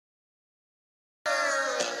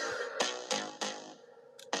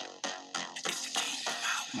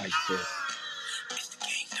Mic check. It's the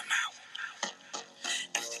kingdom out.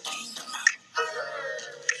 It's the kingdom out.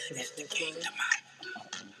 It's the kingdom out.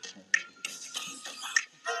 It's the kingdom out.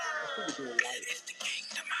 It's the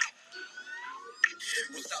kingdom out.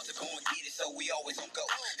 We start to go and get it, so we always on go.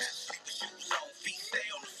 Sleep with shoes on, feet stay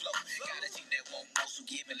on the floor. Got a team that won't know, so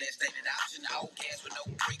giving less than an option. All gas with no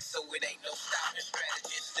brakes, so it ain't no stopping.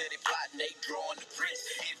 Strategists steady plotting, they drawing the prints.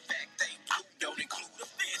 In fact, they blue don't include a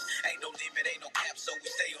fence. Ain't no limit, ain't no cap, so we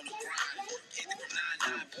stay on the grind. Work ethic from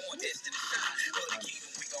 9-9, born destined to shine. For the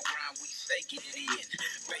kingdom, we gon' grind, we staking it in.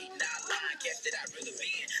 Baiting our line, guess that I really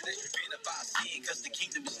been. Let's repent of our sin, cause the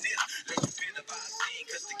kingdom is near. Let's repent of our sin,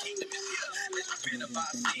 cause the kingdom is here. Let's repent of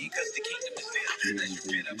our sin, cause the kingdom is near. Let's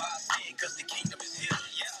repent of our sin, cause the kingdom is here.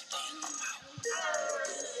 Yeah.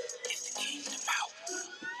 It's the kingdom out.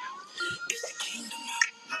 It's the kingdom out.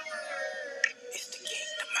 It's the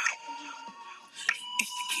kingdom out.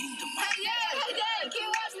 It's the kingdom out. Hey, yeah, King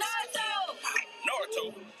West Naruto.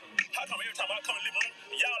 Naruto. How come every time I come in the living room,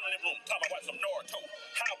 y'all in the living room talking about some Naruto?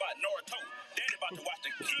 How about Naruto? Daddy about to watch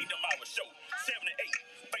the Kingdom Hour show. 7 and 8.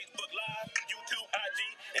 Facebook Live, YouTube, IG,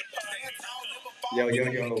 and podcast. Yo.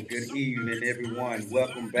 Good evening, everyone.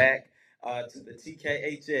 Welcome back to the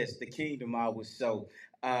TKHS, the Kingdom Hour Show.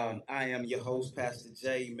 I am your host, Pastor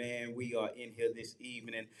J. Man, we are in here this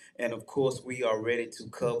evening, and of course, we are ready to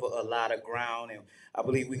cover a lot of ground, and I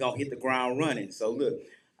believe we're gonna hit the ground running. So, look,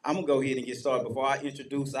 I'm gonna go ahead and get started. Before I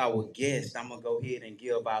introduce our guest, I'm gonna go ahead and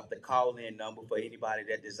give out the call-in number for anybody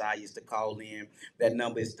that desires to call in. That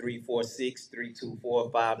number is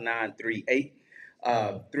 346-324-5938.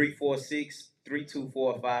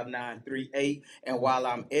 346-324-5938. And while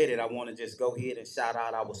I'm at it, I want to just go ahead and shout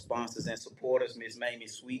out our sponsors and supporters, Miss Mamie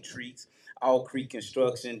Sweet Treats, All Creek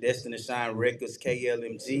Construction, Destiny Shine Records,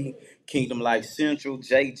 KLMG, Kingdom Life Central,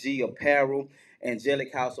 JG Apparel,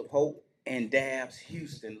 Angelic House of Hope, and Dabs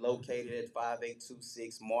Houston, located at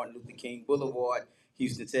 5826 Martin Luther King Boulevard,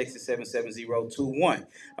 Houston, Texas 77021.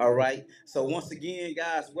 All right. So once again,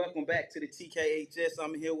 guys, welcome back to the TKHS.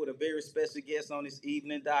 I'm here with a very special guest on this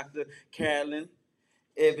evening, Dr. Carolyn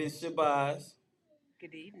Evans-Shabazz,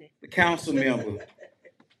 Good evening. the council member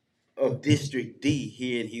of District D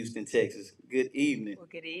here in Houston, Texas. Good evening. Well,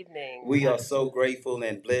 good evening. We are so grateful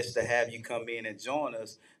and blessed to have you come in and join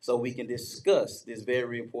us so we can discuss this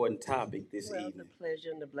very important topic this Well, the evening. pleasure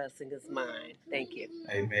and the blessing is mine. Thank you.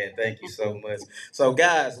 Amen. Thank you so much. So,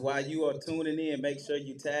 guys, while you are tuning in, make sure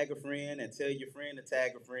you tag a friend and tell your friend to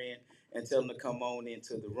tag a friend and tell them to come on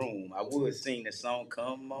into the room. I would sing the song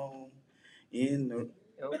 "Come On in the."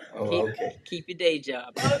 Oh, Oh, okay. keep your day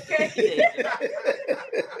job. Okay.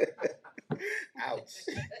 Ouch.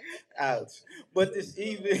 Ouch. But this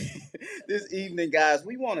evening, this evening, guys,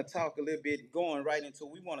 we want to talk a little bit, going right into,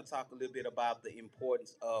 we want to talk a little bit about the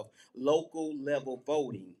importance of local level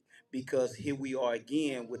voting, because here we are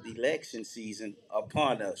again with election season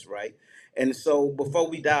upon us, right? And so before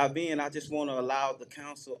we dive in, I just want to allow the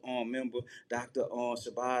council member, Dr.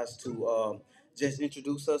 Shabazz, to just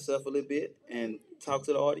introduce herself a little bit and talk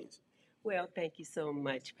to the audience. Well, thank you so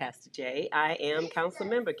much, Pastor Jay. I am Council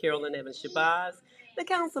Member Carolyn Evans-Shabazz, the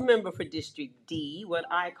Council Member for District D, what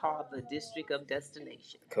I call the District of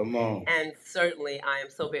Destination. Come on. And certainly, I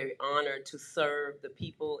am so very honored to serve the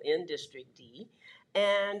people in District D.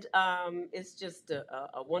 And it's just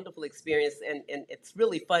a wonderful experience. And it's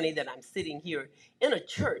really funny that I'm sitting here in a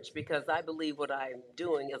church because I believe what I'm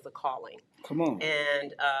doing is a calling. Come on.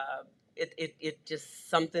 And it just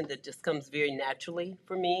something that just comes very naturally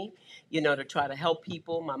for me, to try to help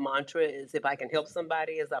people. My mantra is if I can help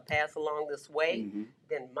somebody as I pass along this way,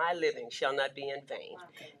 then my living shall not be in vain.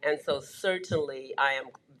 And so certainly I am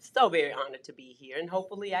so very honored to be here, and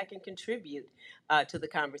hopefully I can contribute to the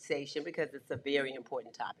conversation because it's a very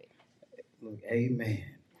important topic. Look, amen.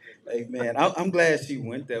 Amen. I'm glad she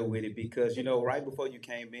went there with it because, right before you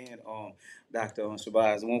came in, Dr.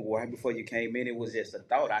 Shabazz, right before you came in, it was just a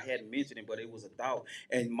thought. I hadn't mentioned it, but it was a thought.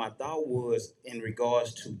 And my thought was in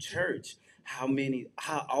regards to church. How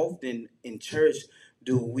often in church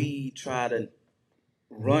do we try to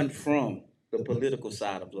run from the political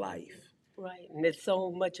side of life? Right, and it's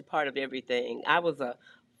so much a part of everything. I'm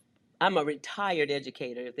a retired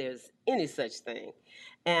educator, if there's any such thing.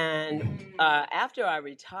 And after I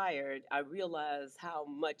retired, I realized how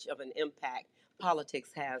much of an impact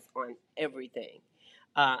politics has on everything.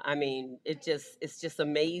 I mean, it's just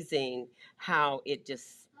amazing how it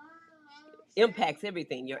just impacts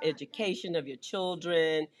everything, your education of your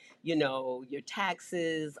children, your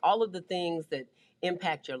taxes, all of the things that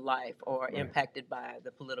impact your life or Right. impacted by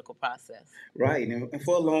the political process. Right, and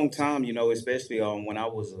for a long time, especially when I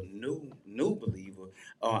was a new believer,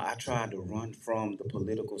 I tried to run from the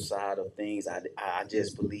political side of things. I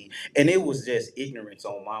just believe, and it was just ignorance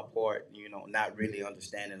on my part, not really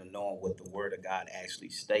understanding or knowing what the Word of God actually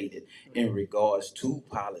stated in regards to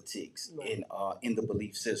politics in the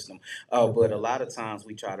belief system. But a lot of times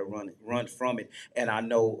we try to run from it, and I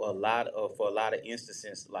know for a lot of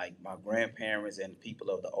instances, like my grandparents and people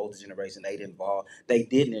of the older generation, they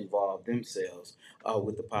didn't involve themselves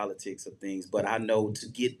with the politics of things. But I know to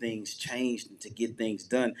get things changed and to get things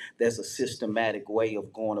done, there's a systematic way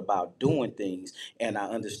of going about doing things. And I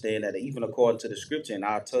understand that even according to the scripture, and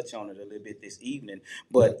I'll touch on it a little bit this evening,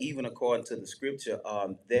 but even according to the scripture,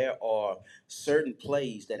 there are certain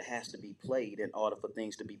plays that has to be played in order for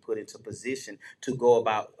things to be put into position to go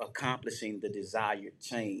about accomplishing the desired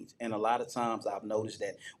change. And a lot of times I've noticed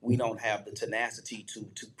that we don't have the tenacity to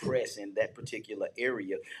press in that particular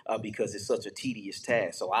area because it's such a tedious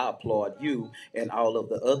task. So I applaud you and all of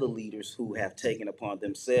the other leaders who have taken upon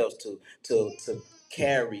themselves to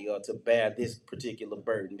carry or to bear this particular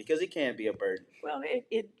burden, because it can be a burden. Well,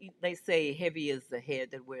 they say heavy is the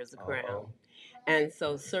head that wears the crown. Uh-oh. And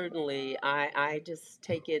so certainly I just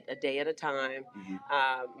take it a day at a time. Mhm.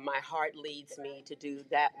 My heart leads me to do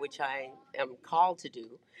that which I am called to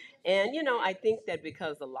do. And, I think that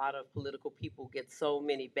because a lot of political people get so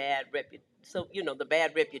many the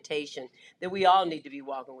bad reputation, that we all need to be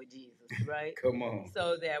walking with Jesus, right? Come on.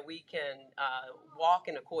 So that we can walk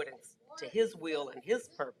in accordance to his will and his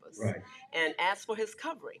purpose, Right. and ask for his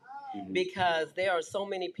covering, Mhm. because there are so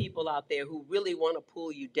many people out there who really want to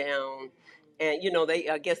pull you down. And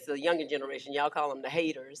I guess the younger generation, y'all call them the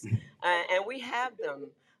haters, and we have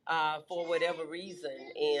them for whatever reason.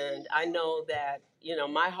 And I know that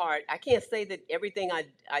my heart. I can't say that everything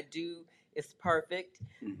I do is perfect,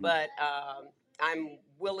 Mhm. but I'm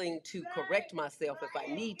willing to correct myself if I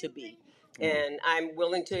need to be, Mhm. and I'm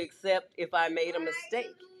willing to accept if I made a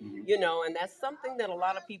mistake. Mhm. And that's something that a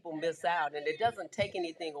lot of people miss out, and it doesn't take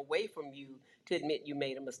anything away from you to admit you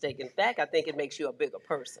made a mistake. In fact, I think it makes you a bigger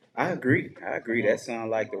person. I agree. I agree. That sounds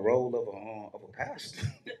like the role of a pastor.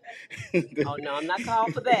 Oh no, I'm not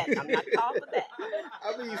called for that. I'm not called for that.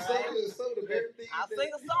 I mean, All some right. of the very things I'll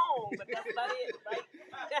sing a song, but that's about it, right?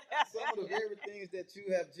 some of the very things that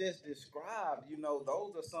you have just described,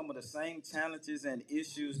 those are some of the same challenges and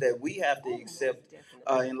issues that we have to accept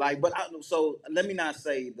Definitely. in life. But so let me not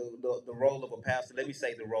say the role of a pastor. Let me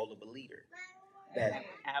say the role of a leader. That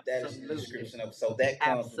is the Absolutely. description of. So that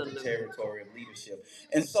comes with the Absolutely. territory of leadership.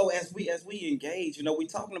 And so as we engage, we're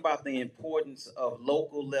talking about the importance of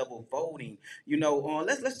local level voting.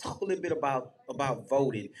 Let's talk a little bit about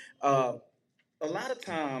voting. Uh, a lot of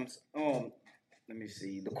times, let me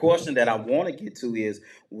see. The question that I want to get to is,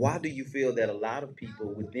 why do you feel that a lot of people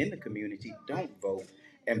within the community don't vote?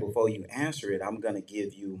 And before you answer it, I'm going to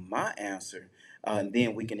give you my answer, and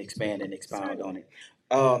then we can expand and expound on Certainly. it.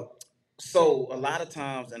 Uh, so a lot of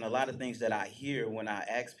times, and a lot of things that I hear when I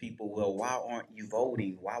ask people, well, why aren't you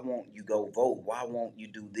voting? Why won't you go vote? Why won't you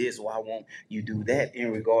do this? Why won't you do that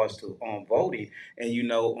in regards to voting?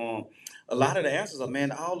 And a lot of the answers are,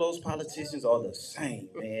 man, all those politicians are the same,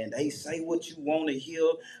 man. They say what you want to hear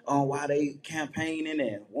while they campaigning,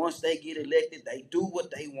 and once they get elected, they do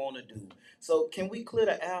what they want to do. So can we clear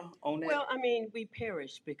the air on that? Well, I mean, we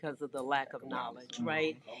perish because of the lack of knowledge, Mhm.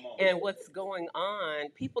 right? Come on. And what's going on,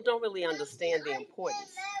 people don't really understand the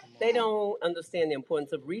importance. They don't understand the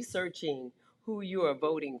importance of researching who you are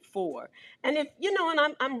voting for. And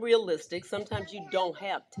and I'm realistic, sometimes you don't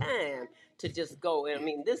have time to just go. And I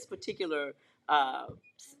mean, this particular uh,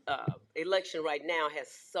 election right now has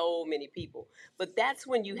so many people. But that's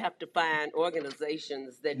when you have to find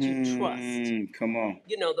organizations that you trust. Come on.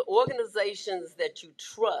 The organizations that you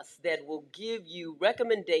trust that will give you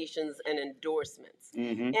recommendations and endorsements.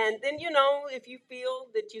 Mm-hmm. And then, if you feel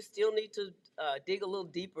that you still need to dig a little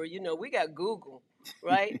deeper, we got Google,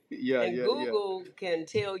 right? Yeah, And yeah, yeah. Google can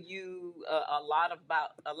tell you a lot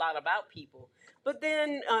about people. But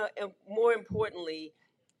then, and more importantly,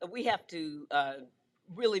 we have to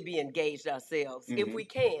really be engaged ourselves if Mm-hmm. we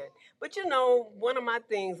can. But one of my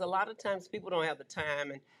things, a lot of times people don't have the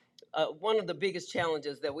time, and one of the biggest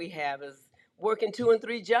challenges that we have is working 2 and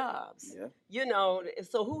 3 jobs. Yeah.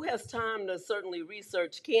 So who has time to certainly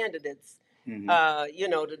research candidates? Mm-hmm.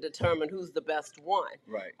 To determine who's the best one.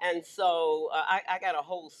 Right. And so I got a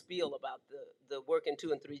whole spiel about the working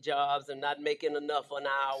 2 and 3 jobs and not making enough an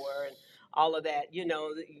hour and all of that. You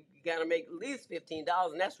got to make at least $15,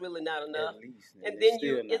 and that's really not enough. At least, And and it's then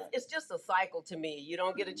still it's, not. it's just a cycle to me. You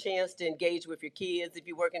don't get a chance to engage with your kids if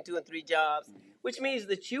you're working 2 and 3 jobs, which means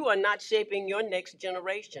that you are not shaping your next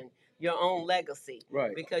generation, your own legacy,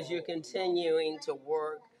 Right. because you're continuing to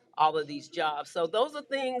work all of these jobs. So those are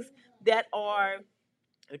things that are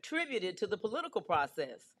attributed to the political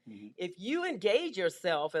process. Mm-hmm. If you engage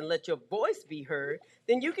yourself and let your voice be heard,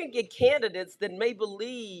 then you can get candidates that may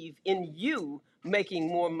believe in you making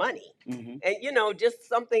more money. Mm-hmm. And, just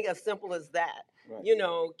something as simple as that.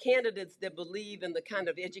 Right. Candidates that believe in the kind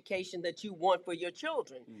of education that you want for your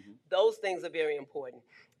children. Mm-hmm. Those things are very important.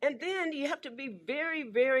 And then you have to be very,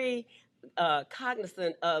 very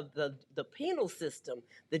cognizant of the penal system,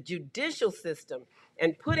 the judicial system,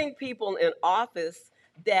 and putting people in office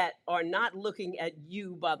that are not looking at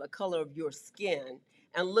you by the color of your skin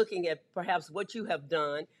and looking at perhaps what you have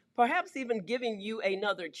done, perhaps even giving you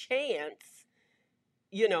another chance,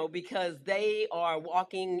 because they are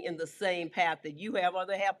walking in the same path that you have, or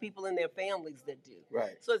they have people in their families that do.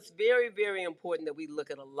 Right. So it's very, very important that we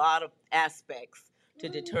look at a lot of aspects to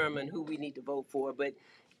determine who we need to vote for. But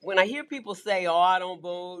when I hear people say, oh, I don't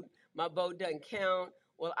vote, my vote doesn't count,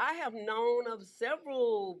 well, I have known of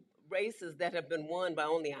several races that have been won by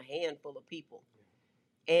only a handful of people.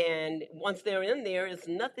 And once they're in there, it's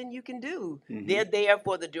nothing you can do. Mm-hmm. They're there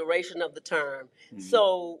for the duration of the term. Mm-hmm.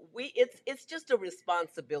 So it's just a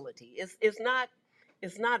responsibility. It's not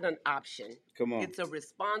an option. Come on. It's a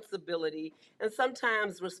responsibility, and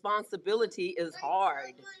sometimes responsibility is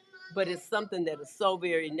hard, but it's something that is so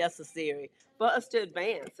very necessary for us to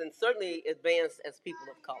advance, and certainly advance as people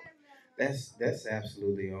of color. That's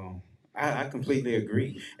absolutely I completely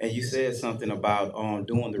agree. And you said something about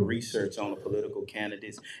doing the research on the political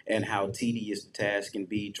candidates and how tedious the task can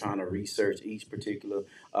be trying to research each particular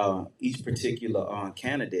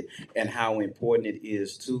candidate, and how important it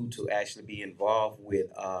is to actually be involved with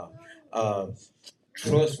uh,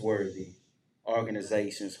 trustworthy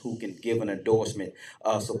organizations who can give an endorsement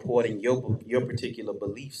supporting your particular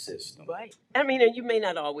belief system. Right. I mean, and you may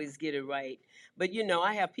not always get it right, but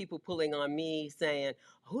I have people pulling on me saying,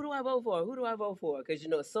 "Who do I vote for? Who do I vote for?"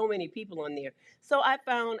 Because so many people on there. So I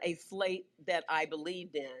found a slate that I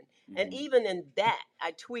believed in, and Mhm. even in that,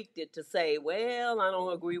 I tweaked it to say, "Well, I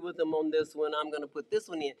don't agree with them on this one. I'm going to put this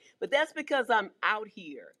one in." But that's because I'm out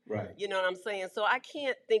here. Right. You know what I'm saying? So I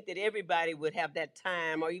can't think that everybody would have that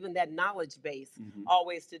time or even that knowledge base Mhm.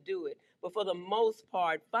 always to do it. But for the most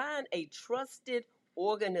part, find a trusted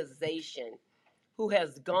organization who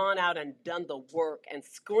has gone out and done the work and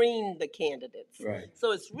screened the candidates. Right.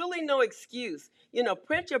 So it's really no excuse.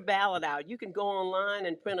 Print your ballot out. You can go online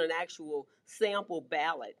and print an actual sample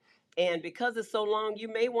ballot. And because it's so long, you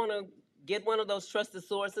may want to get one of those trusted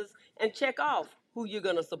sources and check off who you're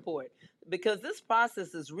going to support. Because this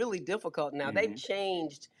process is really difficult now. They've Mhm.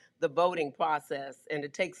 changed the voting process and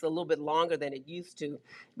it takes a little bit longer than it used to.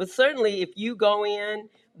 But certainly, if you go in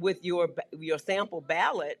with your sample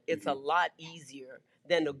ballot, it's a Mhm. lot easier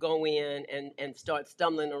than to go in and start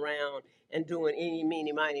stumbling around and doing any,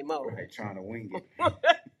 meeny, miny, mo. Right. Trying to wing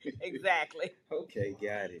it. Exactly. Okay.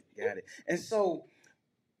 Got it. Got it. And so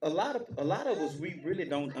a lot of us, we really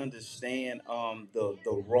don't understand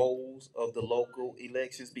the roles of the local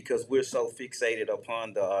elections because we're so fixated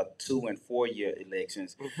upon the 2 and 4 year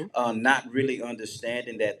elections, Hmm. not really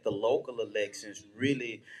understanding that the local elections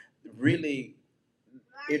really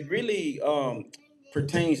it really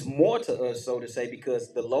pertains more to us, so to say,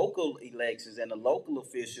 because the local elections and the local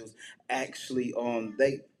officials actually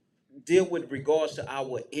they deal with regards to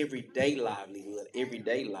our everyday livelihood,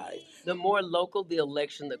 everyday life. The more local the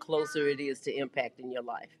election, the closer it is to impacting your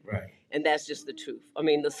life. Right. And that's just the truth. I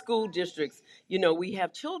mean, the school districts, we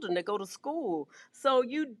have children that go to school. So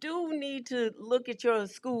you do need to look at your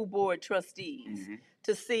school board trustees Hmm.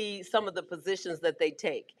 to see some of the positions that they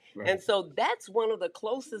take. Right. And so that's one of the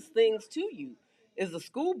closest things to you is the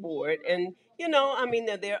school board. And, I mean,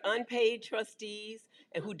 they're unpaid trustees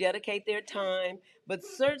and who dedicate their time, but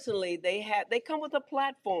certainly they come with a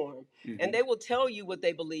platform and Hmm. they will tell you what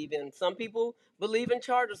they believe in. Some people believe in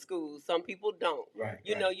charter schools, some people don't. Right.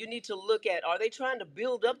 You need to look at, are they trying to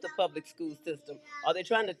build up the public school system? Are they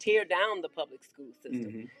trying to tear down the public school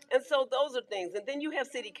system? Hmm. And so those are things. And then you have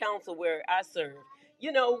city council where I serve.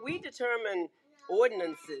 We determine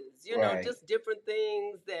ordinances, Right. just different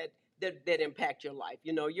things that impact your life,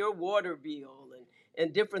 your water bill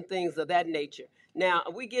and different things of that nature. Now,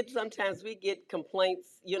 sometimes we get complaints,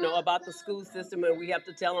 about the school system and we have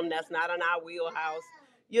to tell them that's not in our wheelhouse,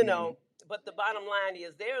 you Hmm. know. But the bottom line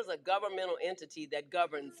is there's a governmental entity that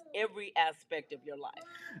governs every aspect of your life.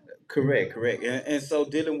 Correct, correct. And so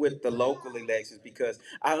dealing with the local elections, because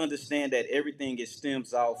I understand that everything it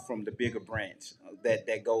stems off from the bigger branch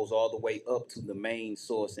that goes all the way up to the main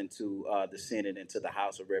source into the Senate and to the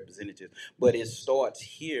House of Representatives. But it starts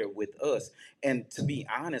here with us. And to be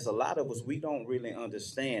honest, a lot of us, we don't really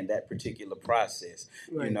understand that particular process,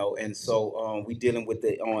 Right. And so we dealing with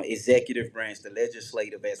the executive branch, the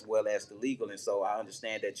legislative, as well as the legal. And so I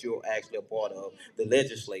understand that you're actually a part of the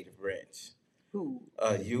legislative branch. Who?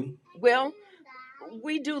 You? Well,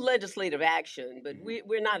 we do legislative action, but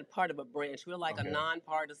we're not part of a branch. We're like a Okay.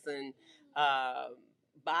 nonpartisan uh,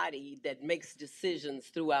 body that makes decisions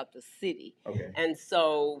throughout the city. Okay. And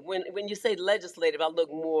so when you say legislative, I look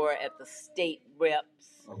more at the state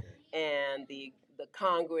reps Okay. and the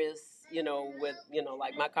Congress, with,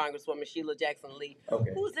 like my Congresswoman Sheila Jackson Lee,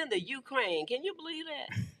 Okay. who's in the Ukraine. Can you believe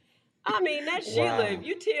that? I mean, that Sheila, Wow. if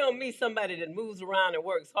you tell me somebody that moves around and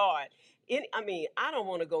works hard, I mean, I don't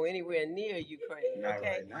want to go anywhere near Ukraine, Not okay?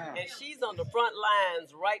 right now. And she's on the front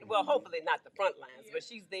lines, right? Well, hopefully not the front lines, but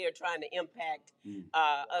she's there trying to impact Mm.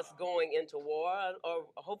 us going into war or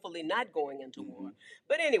hopefully not going into Mm-hmm. war.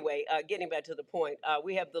 But anyway, getting back to the point,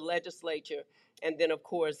 we have the legislature, and then, of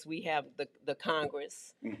course, we have the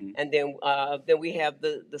Congress, Mm-hmm. and then we have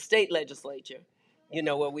the state legislature,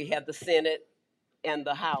 where we have the Senate and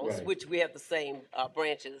the House, Right. which we have the same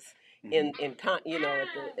branches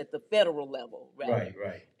Mm-hmm. at the federal level, rather. Right.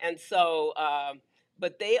 Right. And so,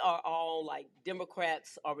 but they are all like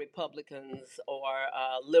Democrats or Republicans or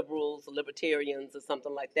liberals, libertarians, or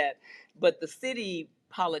something like that. But the city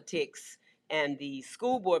politics and the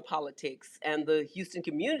school board politics and the Houston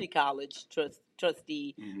Community College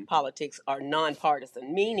trustee Mm-hmm. politics are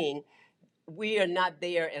nonpartisan, meaning we are not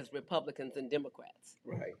there as Republicans and Democrats.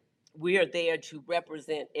 Right. We are there to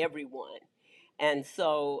represent everyone. And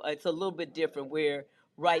so it's a little bit different where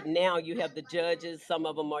right now you have the judges, some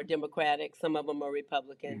of them are Democratic, some of them are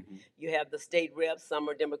Republican. Mm-hmm. You have the state reps, some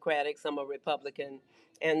are Democratic, some are Republican,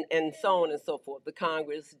 and so on and so forth. The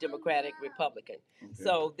Congress, Democratic, Republican. Okay.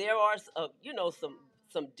 So there are,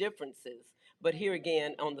 some differences. But here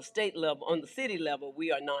again, on the state level, on the city level,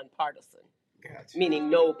 we are nonpartisan, Gotcha. meaning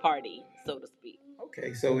no party, so to speak.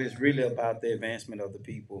 Okay, so it's really about the advancement of the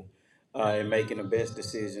people, and making the best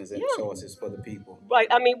decisions and Yeah. choices for the people. Right.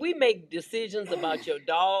 I mean, we make decisions about your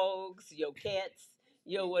dogs, your cats,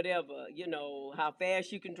 your whatever, how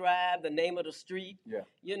fast you can drive, the name of the street. Yeah.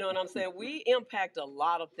 You know what I'm saying? We impact a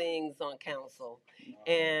lot of things on council.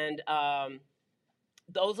 And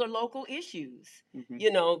those are local issues.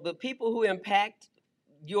 Mm-hmm. The people who impact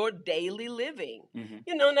your daily living.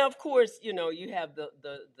 Mm-hmm. Now, of course, you have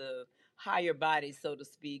the higher bodies, so to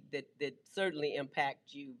speak, that certainly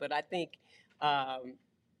impact you. But I think um,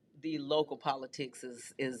 the local politics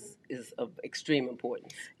is of extreme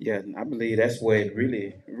importance. Yeah, and I believe that's where it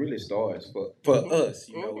really starts for Mhm. us,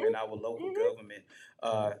 Mhm. in our local Mhm. government.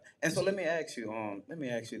 And so let me ask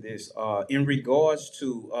you this, in regards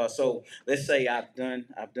to, so let's say I've done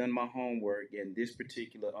my homework, and this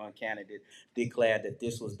particular candidate declared that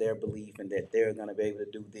this was their belief and that they're going to be able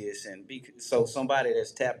to do this, and so somebody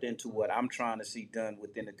that's tapped into what I'm trying to see done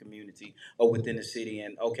within the community or within the city,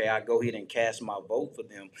 and okay, I go ahead and cast my vote for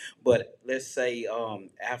them. But let's say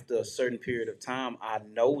after a certain period of time, I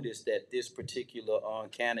noticed that this particular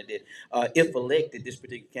candidate, if elected, this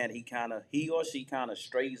particular candidate, he or she kind of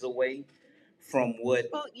strays away from what.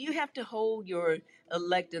 Well, you have to hold your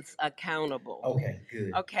electeds accountable. Okay,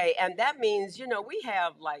 good. Okay, and that means, we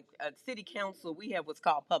have like a city council, we have what's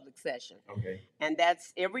called public session, Okay. and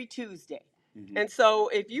that's every Tuesday. Hmm. And so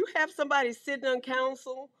if you have somebody sitting on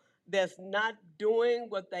council that's not doing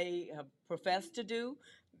what they have professed to do,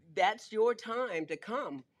 that's your time to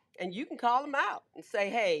come. And you can call them out and say,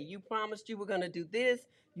 hey, you promised you were going to do this,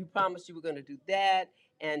 you promised you were going to do that,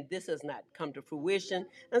 and this has not come to fruition.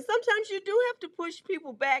 And sometimes you do have to push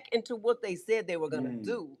people back into what they said they were going to Mm.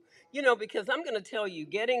 do, because I'm going to tell you,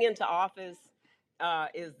 getting into office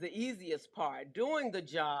is the easiest part. Doing the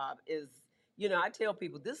job is, I tell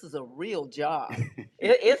people this is a real job.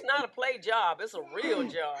 It's not a play job, it's a real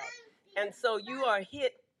job. And so you are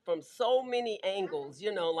hit from so many angles,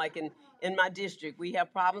 like in my district, we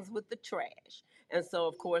have problems with the trash. And so,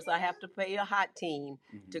 of course, I have to pay a hot team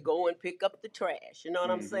to Mhm. go and pick up the trash. You know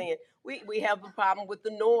what I'm Mhm. saying? We have a problem with the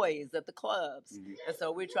noise at the clubs. Mhm. And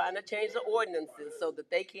so we're trying to change the ordinances so that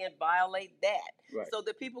they can't violate that. Right. So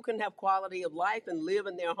that people can have quality of life and live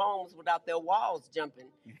in their homes without their walls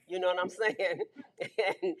jumping. You know what I'm saying?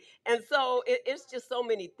 and and so it's just so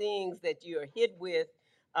many things that you're hit with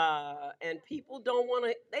And people don't want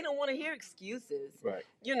to. They don't want to hear excuses. Right.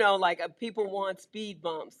 Like people want speed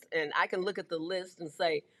bumps, and I can look at the list and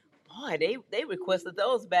say, "Boy, they requested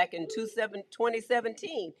those back in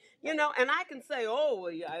 2017." And I can say, "Oh,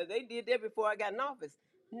 well, yeah, they did that before I got in office."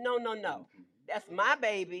 No, no, no. That's my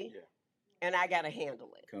baby. Yeah, and I got to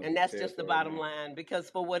handle it. And that's just the bottom line, because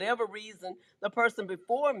for whatever reason, the person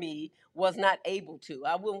before me was not able to.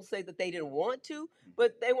 I won't say that they didn't want to,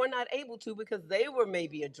 but they were not able to because they were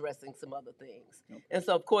maybe addressing some other things. Okay. And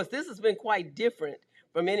so, of course, this has been quite different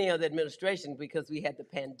from any other administration because we had the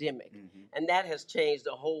pandemic, and that has changed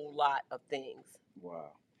a whole lot of things.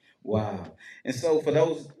 Wow. Wow. And so for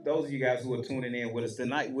those of you guys who are tuning in with us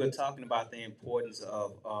tonight, we're talking about the importance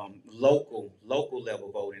of local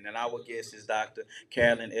level voting. And our guest is Dr.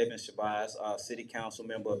 Carolyn Evans-Shabazz, City Council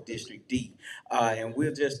member of District D. And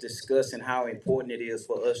we're just discussing how important it is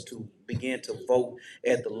for us to begin to vote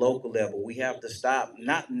at the local level. We have to stop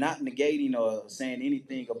not negating or saying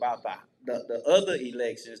anything about the other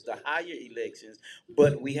elections, the higher elections,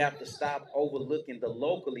 but we have to stop overlooking the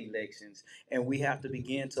local elections, and we have to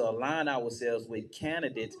begin to align ourselves with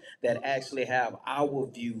candidates that actually have our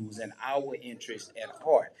views and our interests at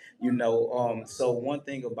heart. So one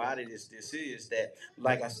thing about it is this is that,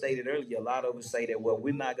 like I stated earlier, a lot of us say that, well,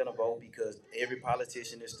 we're not going to vote because every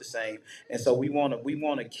politician is the same, and so we want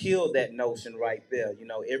to kill that notion right there.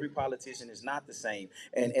 Every politician is not the same,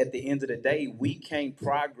 and at the end of the day, we can't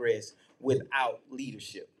progress without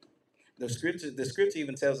leadership. The scripture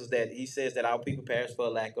even tells us that he says that our people perish for a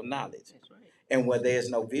lack of knowledge. That's right. And where there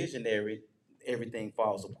is no visionary, everything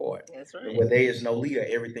falls apart. That's And right. where there is no leader,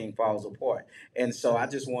 everything falls apart. And so I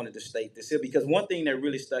just wanted to state this here because one thing that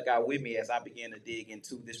really stuck out with me as I began to dig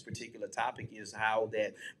into this particular topic is how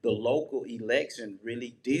that the local election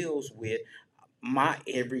really deals with my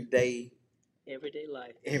everyday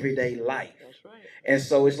life. That's right. And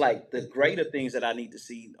so it's like the greater things that I need to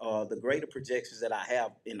see, the greater projections that I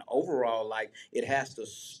have in overall life, it has to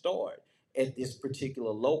start at this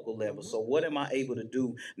particular local level. So what am I able to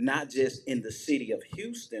do, not just in the city of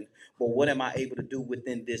Houston, but what am I able to do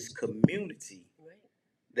within this community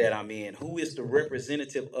that I'm in? Who is the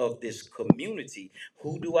representative of this community?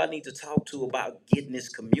 Who do I need to talk to about getting this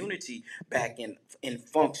community back in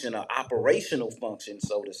function or operational function,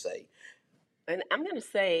 so to say? And I'm going to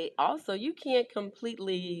say also, you can't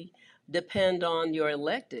completely depend on your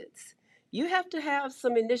electeds. You have to have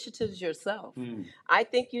some initiatives yourself. I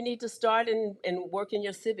think you need to start and work in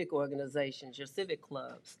your civic organizations, your civic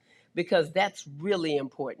clubs, because that's really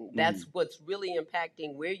important. That's what's really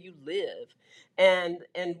impacting where you live. And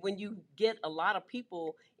when you get a lot of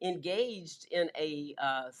people engaged in a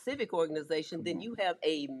civic organization, then you have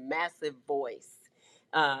a massive voice.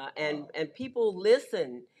 And people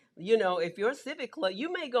listen. If your civic club,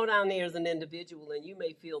 you may go down there as an individual and you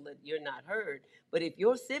may feel that you're not heard, but if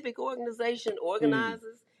your civic organization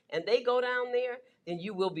organizes and they go down there, then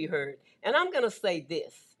you will be heard. And I'm going to say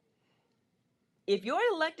this: if your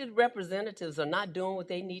elected representatives are not doing what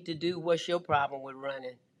they need to do, what's your problem with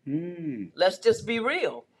running? Let's just be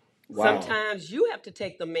real. Wow. Sometimes you have to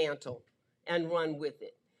take the mantle and run with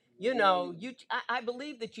it. I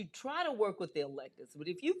believe that you try to work with the electeds, but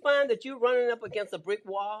if you find that you're running up against a brick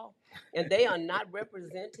wall and they are not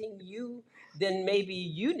representing you, then maybe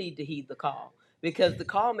you need to heed the call, because the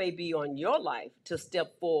call may be on your life to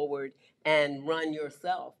step forward and run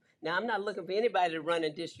yourself. Now, I'm not looking for anybody to run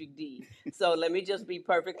in District D, so let me just be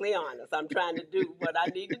perfectly honest. I'm trying to do what I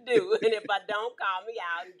need to do, and if I don't, call me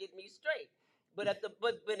out and get me straight. But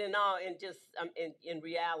in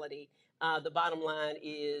reality, the bottom line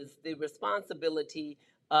is the responsibility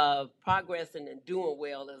of progressing and doing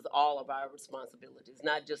well is all of our responsibilities,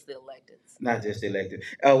 not just the electeds. Not just elected.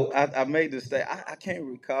 Oh, I made this statement. I can't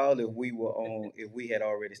recall if we had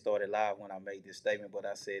already started live when I made this statement, but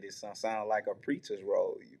I said it sound like a preacher's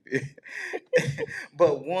role.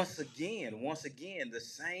 But once again, the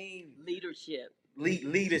same Leadership.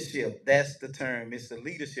 leadership. That's the term. It's the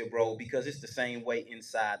leadership role because it's the same way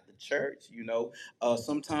inside the church.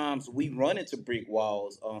 Sometimes we run into brick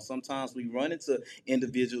walls. Sometimes we run into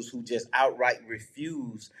individuals who just outright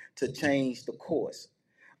refuse to change the course,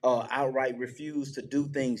 outright refuse to do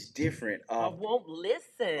things different, Or won't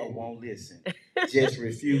listen. just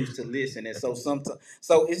refuse to listen. And so sometimes,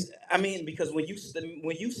 so it's, I mean, because when you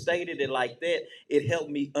stated it like that, it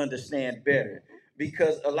helped me understand better.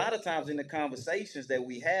 Because a lot of times in the conversations that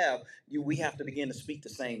we have to begin to speak the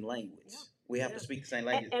same language. Yeah. We have to speak the same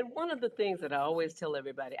language. And one of the things that I always tell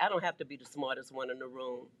everybody, I don't have to be the smartest one in the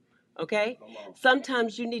room. Okay?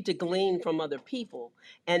 Sometimes you need to glean from other people,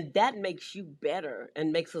 and that makes you better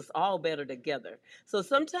and makes us all better together. So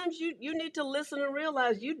sometimes you need to listen and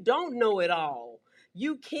realize you don't know it all.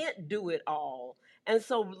 You can't do it all. And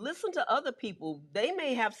so listen to other people. They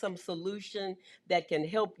may have some solution that can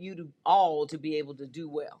help you to all to be able to do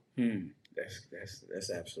well. Hmm. That's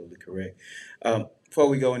absolutely correct. Before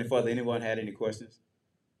we go any further, anyone had any questions?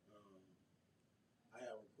 Um, I have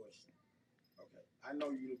a question. Okay, I know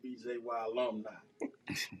you're the BJY alumni,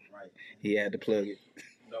 right? He had to plug it.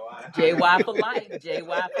 No, I have JY to for plug. life. JY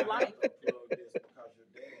I for life. have to plug this because your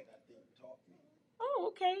dad, I think, taught me.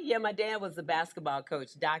 Oh, okay. Yeah, my dad was the basketball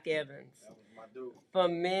coach, Doc Evans. That was my dude. For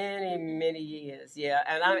many, many years, yeah.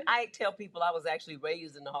 And I tell people I was actually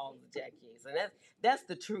raised in the halls of Jack Keys, and that's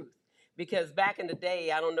the truth. Because back in the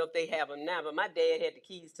day, I don't know if they have them now, but my dad had the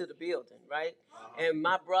keys to the building, right? And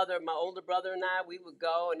my brother, my older brother, and I, we would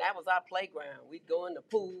go, and that was our playground. We'd go in the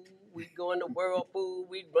pool, we'd go in the whirlpool,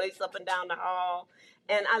 we'd race up and down the hall,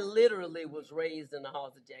 and I literally was raised in the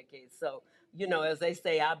halls of Jack Keys. So as they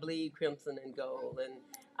say, I bleed crimson and gold, and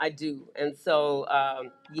I do. And so,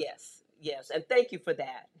 yes, yes. And thank you for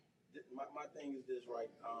that. My thing is this,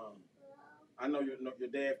 right? I know your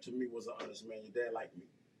dad to me was an honest man. Your dad liked me.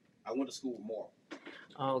 I went to school with Mark.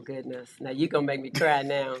 Oh, goodness. Now you're going to make me cry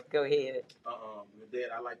now. Go ahead. Your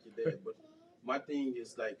dad, I like your dad, but my thing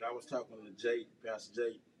is like I was talking to Jay, Pastor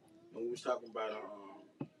Jay, and we was talking about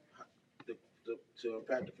the, to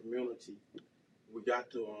impact the community. We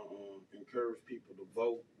got to encourage people to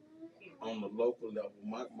vote on the local level.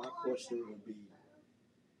 My question would be,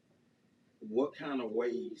 what kind of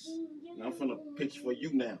ways? And I'm gonna pitch for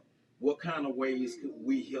you now. What kind of ways could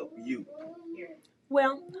we help you?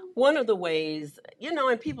 Well, one of the ways,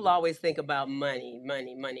 and people always think about money,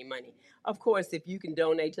 money, money, money. Of course, if you can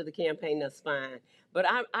donate to the campaign, that's fine. But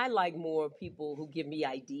I like more people who give me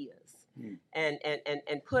ideas Hmm.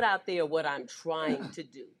 and put out there what I'm trying to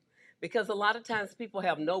do. Because a lot of times people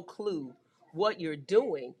have no clue what you're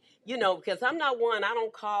doing, because I'm not one, I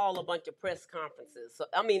don't call a bunch of press conferences. So,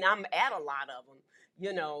 I mean, I'm at a lot of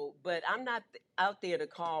them, but I'm not out there to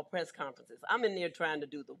call press conferences. I'm in there trying to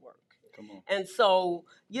do the work. Come on. And so,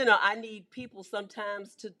 I need people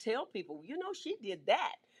sometimes to tell people, she did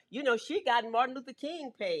that. She got Martin Luther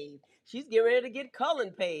King paid. She's getting ready to get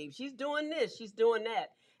Cullen paid. She's doing this, she's doing that.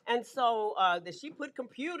 And so that she put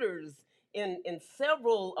computers in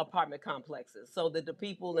several apartment complexes so that the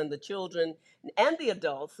people and the children and the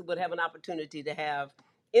adults would have an opportunity to have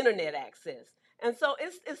internet access. And so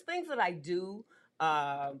it's things that I do.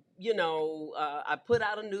 I put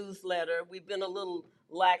out a newsletter. We've been a little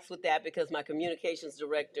lax with that because my communications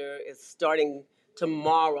director is starting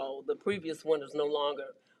tomorrow. The previous one is no longer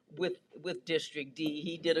with District D.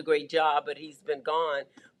 He did a great job, but he's been gone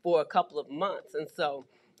for a couple of months, and so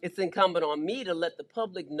it's incumbent on me to let the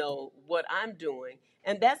public know what I'm doing,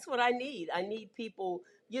 and that's what I need. I need people,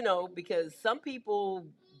 because some people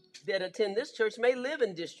that attend this church may live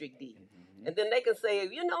in District D. And then they can say,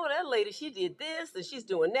 that lady, she did this and she's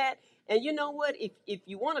doing that. And you know what? If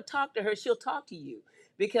you want to talk to her, she'll talk to you.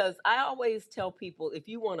 Because I always tell people, if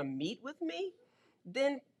you want to meet with me,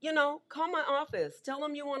 then, call my office. Tell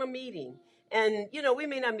them you want a meeting. And, we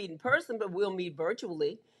may not meet in person, but we'll meet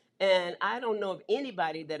virtually. And I don't know of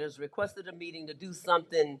anybody that has requested a meeting to do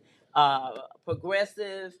something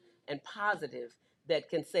progressive and positive that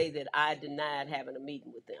can say that I denied having a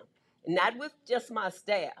meeting with them. Not with just my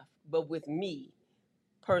staff, but with me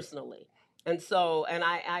personally. And so, and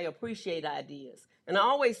I appreciate ideas. And I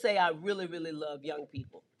always say I really, really love young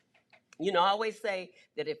people. I always say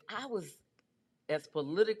that if I was as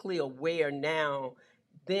politically aware now,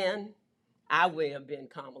 then I would have been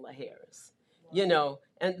Kamala Harris.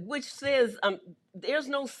 And which says there's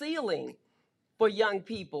no ceiling for young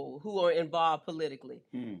people who are involved politically.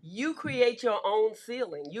 Hmm. You create your own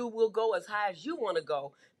ceiling. You will go as high as you want to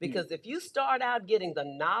go because if you start out getting the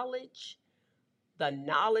knowledge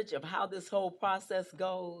of how this whole process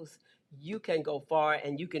goes, you can go far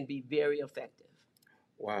and you can be very effective.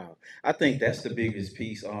 Wow. I think that's the biggest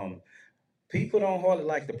piece. People don't hardly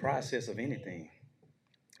like the process of anything.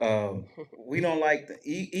 We don't like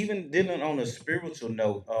even dealing on a spiritual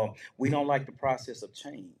note. We don't like the process of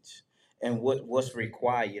change and what's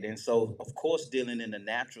required. And so, of course, dealing in the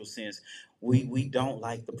natural sense, we don't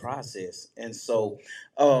like the process. And so,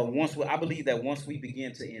 I believe that once we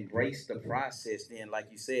begin to embrace the process, then, like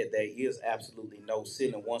you said, there is absolutely no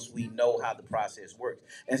ceiling once we know how the process works.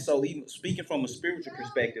 And so, even speaking from a spiritual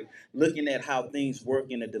perspective, looking at how things work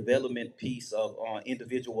in the development piece of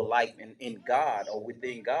individual life in God or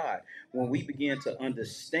within God, when we begin to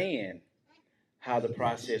understand how the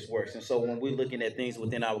process works. And so when we're looking at things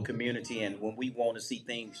within our community and when we want to see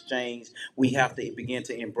things change, we have to begin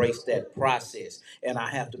to embrace that process. And I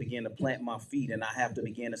have to begin to plant my feet and I have to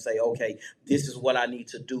begin to say, okay, this is what I need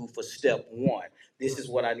to do for step one. This is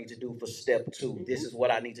what I need to do for step two. This is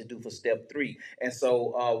what I need to do for step three. And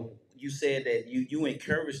so you said that you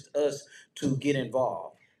encouraged us to get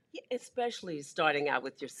involved. Yeah, especially starting out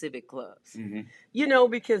with your civic clubs. Mm-hmm.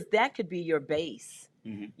 Because that could be your base.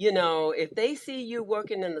 Mm-hmm. If they see you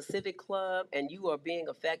working in the civic club and you are being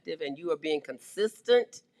effective and you are being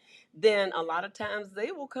consistent, then a lot of times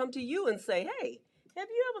they will come to you and say, "Hey, have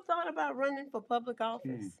you ever thought about running for public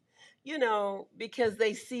Mm-hmm. office?" Because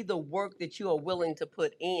they see the work that you are willing to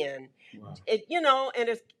put in. Wow. And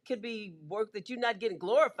it could be work that you're not getting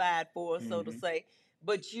glorified for, so to Mm-hmm. say,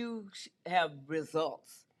 but you have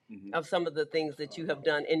results Mm-hmm. of some of the things that you have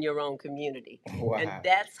done in your own community. And Wow.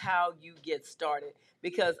 that's how you get started.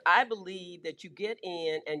 Because I believe that you get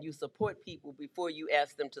in and you support people before you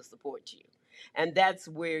ask them to support you. And that's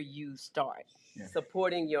where you start, Yeah.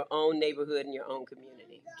 supporting your own neighborhood and your own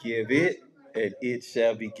community. Give it, and it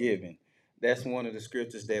shall be given. That's one of the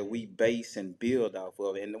scriptures that we base and build off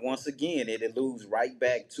of. And once again, it alludes right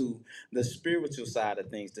back to the spiritual side of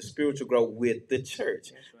things, the spiritual growth with the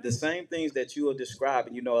church. Right. The same things that you are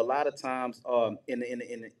describing. A lot of times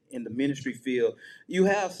in the ministry field, you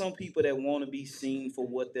have some people that want to be seen for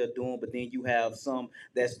what they're doing, but then you have some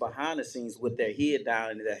that's behind the scenes with their head down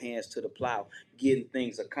and their hands to the plow, getting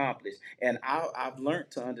things accomplished. And I've learned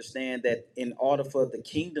to understand that in order for the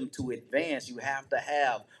kingdom to advance, you have to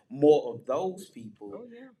have more of those people Oh,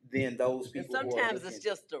 yeah. than those And people who are sometimes it's looking.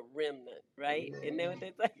 just a remnant, right? Isn't that what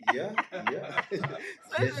they say? Yeah, yeah.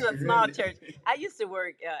 Especially Just in a small really. church. I used to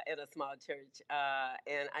work at a small church,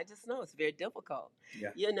 and I just know it's very difficult. Yeah.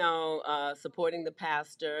 Supporting the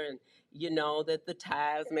pastor, and that the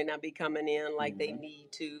tithes may not be coming in like they Mhm.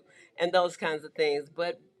 need to, and those kinds of things.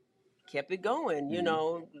 But kept it going.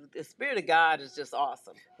 Mhm. The Spirit of God is just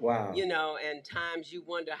awesome. Wow. And times you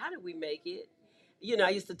wonder, how did we make it?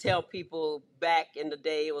 I used to tell people back in the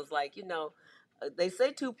day, it was like, they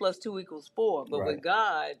say 2 + 2 = 4, but Right. with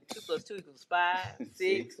God, 2 + 2 = 5,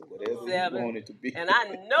 Six, 6, whatever you 7. want it to be. And I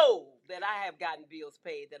know that I have gotten bills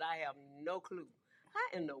paid that I have no clue.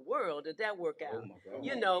 How in the world did that work Oh out? my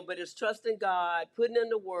God. But it's trusting God, putting in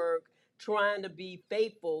the work, trying to be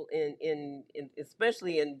faithful in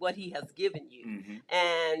especially in what He has given you, Mm-hmm.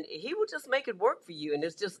 and He will just make it work for you, and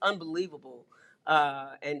it's just unbelievable.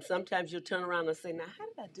 And sometimes you'll turn around and say, "Now, how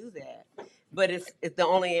did I do that?" But it's the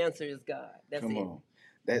only answer is God. That's Come it. on.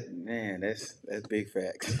 That man, that's big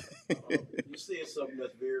facts. You said something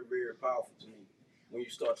that's very, very powerful to me when you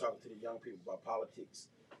start talking to the young people about politics.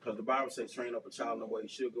 Because the Bible says, train up a child in the way he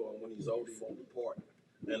should go, and when he's old, he won't depart.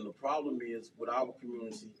 And the problem is, with our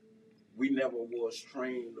community, we never was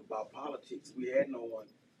trained about politics. We had no one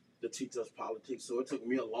to teach us politics, so it took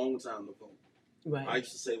me a long time to vote. Right. I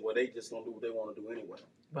used to say, well, they just gonna do what they want to do anyway.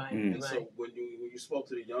 Right. Mm. And Right. so when you spoke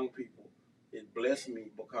to the young people, it blessed me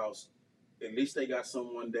because at least they got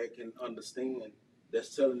someone that can understand,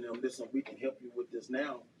 that's telling them, listen, we can help you with this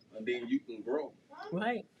now, and then you can grow.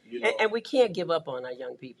 Right. You And, know, and we can't give up on our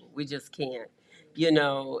young people. We just can't.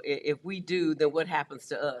 If we do, then what happens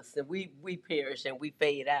to us? And we perish and we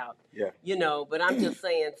fade out. Yeah. But I'm just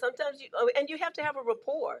saying, sometimes and you have to have a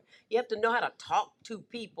rapport. You have to know how to talk to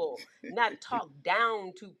people, not talk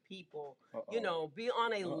down to people. Uh-oh. Be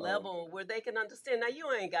on a Uh-oh. level where they can understand. Now,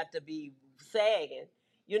 you ain't got to be sagging.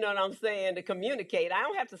 You know what I'm saying? To communicate. I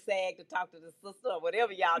don't have to sag to talk to the sister or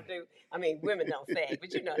whatever y'all do. I mean, women don't sag,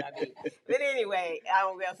 but you know what I mean. But anyway, I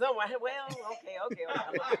don't well, someone, okay. I'm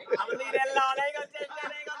gonna leave that alone. I ain't gonna touch that.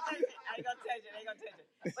 I ain't gonna touch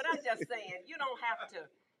it. But I'm just saying, you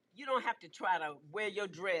don't have to try to wear your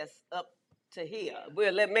dress up to here.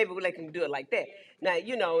 Maybe we can do it like that. Now,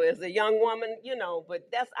 as a young woman, but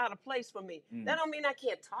that's out of place for me. Mm. That don't mean I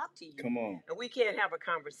can't talk to you, Come on. and we can't have a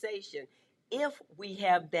conversation if we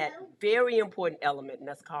have that very important element, and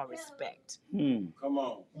that's called respect. Hmm. come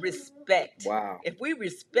on. Respect. Wow. If we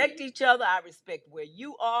respect each other, I respect where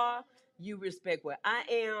you are, you respect where I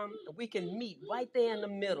am, we can meet right there in the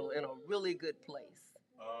middle in a really good place.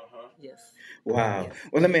 Uh-huh. Yes. Wow. Yes.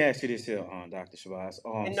 Well, let me ask you this here, Dr. Shabazz.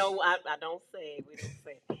 And no, I don't say, we don't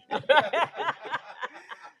say.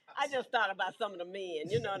 I just thought about some of the men,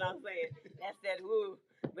 you know what I'm saying? That's that woo.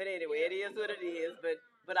 But anyway, it is what it is.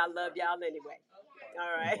 But I love y'all anyway.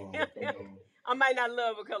 All right. Come on. I might not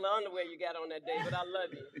love what color underwear you got on that day, but I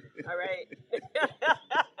love you. All right.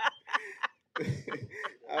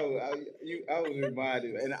 I was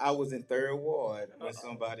reminded, and I was in third ward when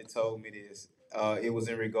somebody told me this. It was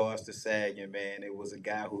in regards to sagging, man. It was a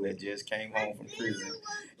guy who had just came home from prison,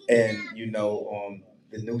 and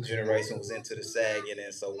the new generation was into the sagging,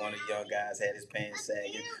 and so one of the young guys had his pants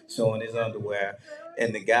sagging, showing his underwear,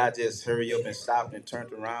 and the guy just hurried up and stopped and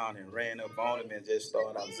turned around and ran up on him and just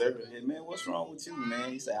started observing him. Man, what's wrong with you,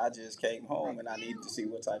 man? He said, I just came home and I needed to see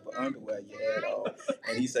what type of underwear you had on.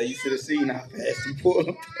 And he said, you should have seen how fast he pulled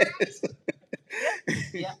them pants.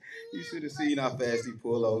 Yeah. You should have seen how fast he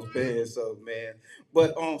pulled those pants up, man.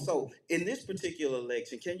 But so in this particular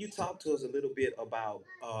election, can you talk to us a little bit about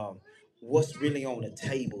what's really on the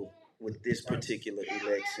table with this particular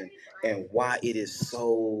election and why it is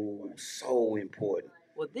so important?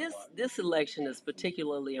 Well, this election is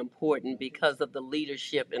particularly important because of the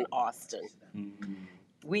leadership in Austin. Mm-hmm.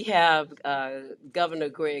 We have Governor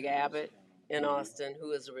Greg Abbott in Austin,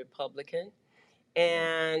 who is a Republican,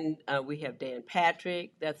 and we have Dan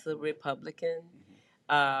Patrick, that's a Republican.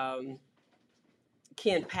 Um,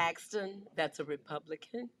 Ken Paxton, that's a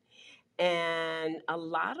Republican. And a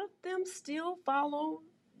lot of them still follow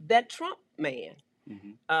that Trump man.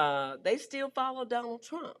 Mm-hmm. They still follow Donald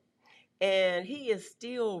Trump. And he is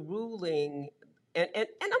still ruling. And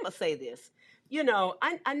I'm going to say this.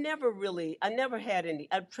 I never had any,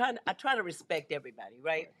 I try to respect everybody,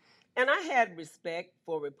 right? And I had respect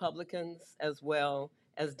for Republicans as well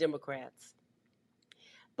as Democrats.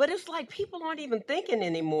 But it's like people aren't even thinking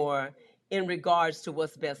anymore in regards to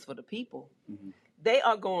what's best for the people. Mm-hmm. They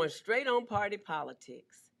are going straight on party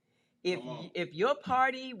politics. If your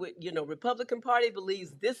party, Republican Party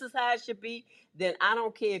believes this is how it should be, then I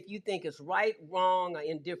don't care if you think it's right, wrong, or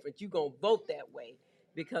indifferent. You're gonna vote that way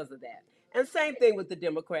because of that. And same thing with the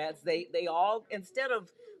Democrats. They all, instead of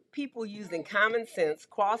people using common sense,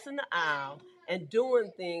 crossing the aisle, and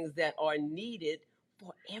doing things that are needed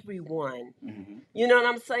for everyone. Mm-hmm. You know what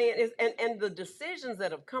I'm saying? And the decisions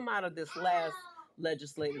that have come out of this last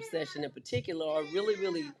legislative session in particular are really,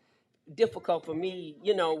 really difficult for me,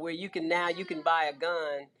 where you can buy a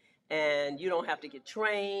gun and you don't have to get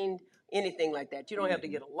trained, anything like that. You don't have to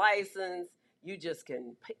get a license. You just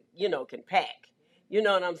can pack. You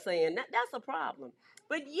know what I'm saying? That's a problem.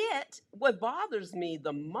 But yet, what bothers me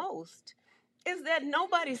the most is that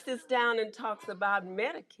nobody sits down and talks about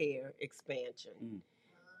Medicare expansion. Mm.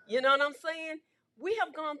 You know what I'm saying? We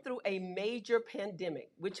have gone through a major pandemic,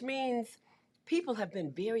 which means people have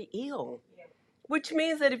been very ill, which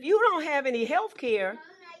means that if you don't have any health care,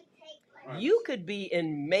 you could be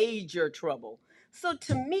in major trouble. So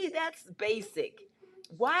to me, that's basic.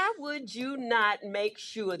 Why would you not make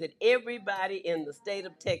sure that everybody in the state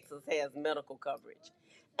of Texas has medical coverage?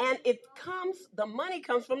 And the money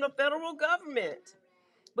comes from the federal government.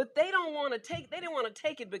 But they didn't want to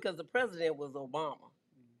take it because the president was Obama.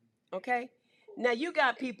 Okay? Now you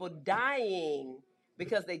got people dying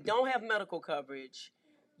because they don't have medical coverage.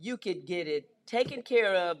 You could get it taken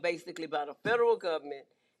care of basically by the federal government,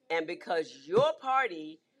 and because your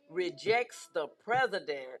party rejects the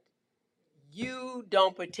president, you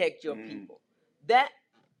don't protect your people. That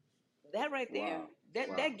right there,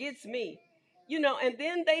 wow. That gets me. And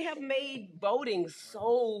then they have made voting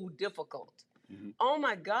so difficult. Mm-hmm. Oh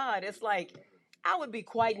my God, it's like I would be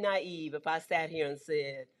quite naive if I sat here and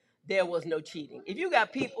said there was no cheating. If you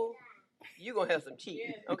got people, you're going to have some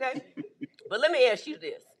cheating, okay? But let me ask you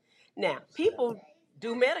this. Now, people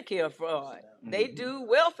do Medicare fraud. They do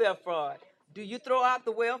welfare fraud. Do you throw out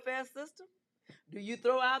the welfare system? Do you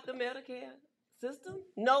throw out the Medicare system?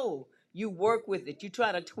 No. You work with it. You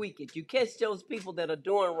try to tweak it. You catch those people that are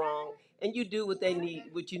doing wrong, and you do what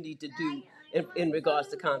you need to do in regards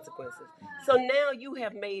to consequences. So now you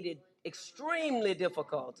have made it extremely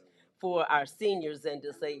difficult for our seniors and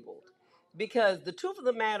disabled, because the truth of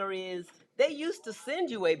the matter is they used to send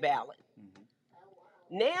you a ballot.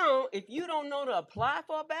 Now, if you don't know to apply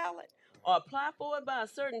for a ballot or apply for it by a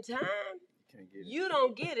certain time, you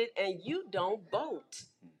don't get it and you don't vote.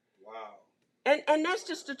 Wow. And that's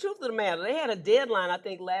just the truth of the matter. They had a deadline, I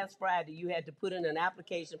think last Friday, you had to put in an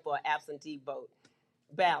application for an absentee vote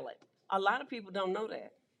ballot. A lot of people don't know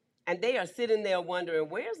that. And they are sitting there wondering,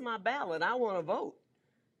 where's my ballot? I want to vote.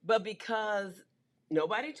 But because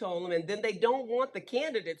nobody told them, and then they don't want the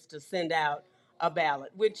candidates to send out a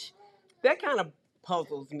ballot, which that kind of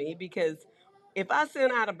puzzles me, because if I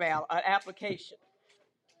send out an application,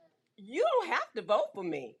 you don't have to vote for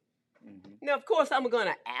me. Mm-hmm. Now, of course, I'm going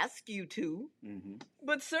to ask you to, mm-hmm.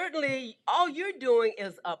 but certainly all you're doing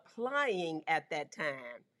is applying at that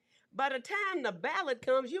time. By the time the ballot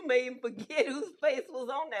comes, you may even forget whose face was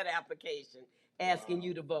on that application asking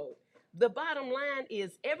you to vote. The bottom line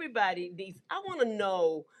is everybody needs, I want to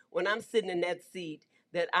know when I'm sitting in that seat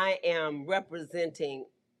that I am representing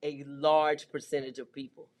a large percentage of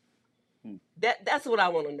people. Hmm. That's what I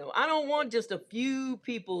want to know. I don't want just a few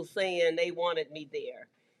people saying they wanted me there,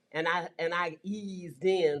 and I eased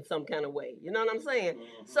in some kind of way. You know what I'm saying?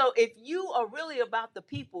 So if you are really about the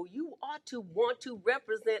people, you ought to want to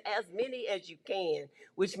represent as many as you can,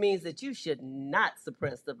 which means that you should not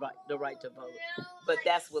suppress the right to vote. But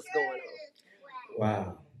that's what's going on.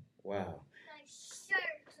 Wow. Wow.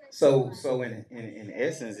 So in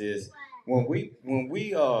essence is when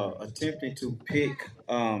we are attempting to pick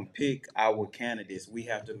our candidates, we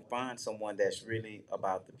have to find someone that's really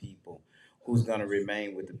about the people, who's gonna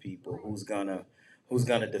remain with the people, who's gonna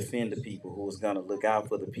defend the people, who's gonna look out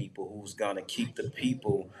for the people, who's gonna keep the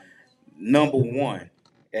people number one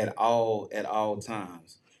at all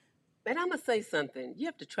times. And I'm gonna say something. You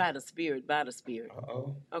have to try the spirit by the spirit.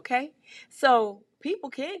 Uh-oh. Okay? So people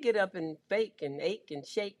can get up and fake and ache and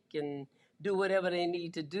shake and do whatever they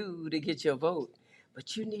need to do to get your vote.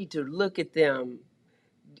 But you need to look at them,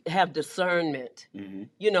 have discernment. Mm-hmm.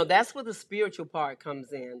 You know, that's where the spiritual part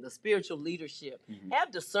comes in, the spiritual leadership. Mm-hmm.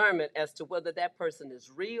 Have discernment as to whether that person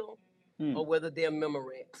is real Hmm. or whether they're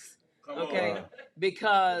Memorex. Come Okay? on.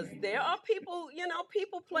 Because there are people,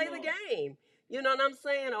 people play the game. You know what I'm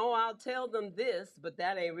saying? Oh, I'll tell them this, but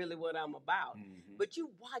that ain't really what I'm about. Mm-hmm. But you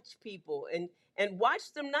watch people and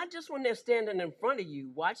watch them not just when they're standing in front of you.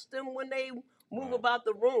 Watch them when they move Wow. about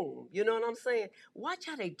the room. You know what I'm saying? Watch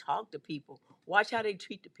how they talk to people. Watch how they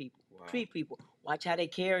treat the people. Wow. Treat people. Watch how they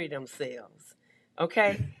carry themselves.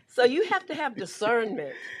 Okay? So you have to have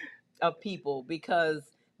discernment of people because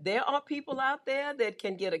there are people out there that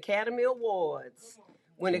can get Academy Awards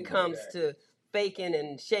when it comes to faking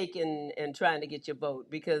and shaking and trying to get your vote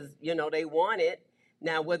because they want it.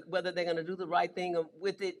 Now, whether they're going to do the right thing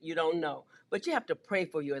with it, you don't know. But you have to pray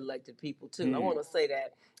for your elected people too. I want to say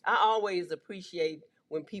that I always appreciate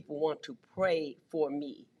when people want to pray for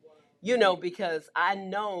me. Because I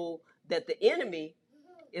know that the enemy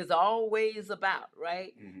is always about,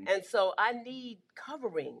 right? Mm-hmm. And so I need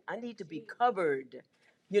covering. I need to be covered,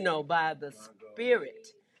 by the Spirit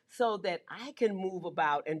so that I can move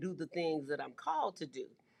about and do the things that I'm called to do.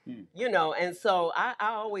 Hmm. And so I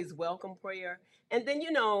always welcome prayer. And then,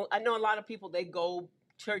 I know a lot of people, they go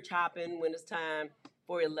church hopping when it's time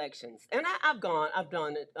for elections. And I've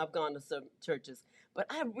done it, I've gone to some churches, but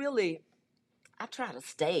I try to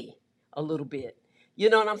stay a little bit. You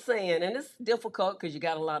know what I'm saying? And it's difficult because you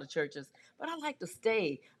got a lot of churches, but I like to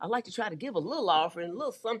stay. I like to try to give a little offering, a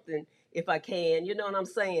little something if I can. You know what I'm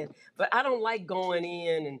saying? But I don't like going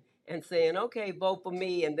in and saying, okay, vote for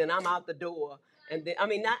me, and then I'm out the door. And then, I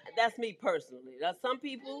mean, that's me personally. That's some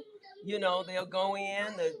people, they'll go in,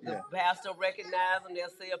 the Yeah. pastor will recognize them, they'll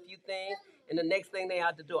say a few things, and the next thing they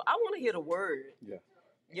out the door. I want to hear the word, Yeah.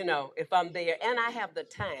 if I'm there and I have the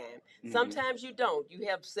time. Mm-hmm. Sometimes you don't. You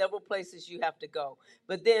have several places you have to go.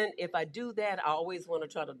 But then if I do that, I always want to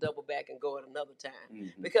try to double back and go at another time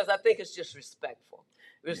Mm-hmm. because I think it's just respectful.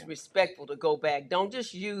 It's Yeah. respectful to go back. Don't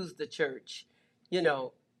just use the church, you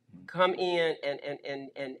know, come in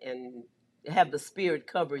and have the Spirit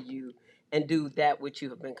cover you and do that which you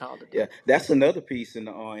have been called to do. Yeah, that's another piece in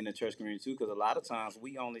the church community too, because a lot of times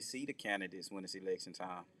we only see the candidates when it's election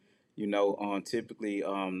time. Typically,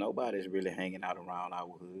 nobody's really hanging out around our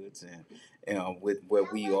hoods and with where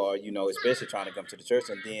we are. Especially trying to come to the church,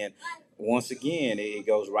 and then once again, it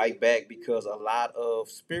goes right back because a lot of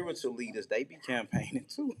spiritual leaders they be campaigning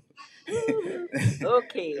too.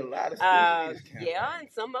 Okay. A lot of spiritual leaders Yeah, campaign. and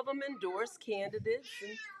some of them endorse candidates,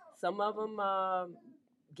 and some of them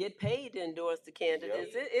get paid to endorse the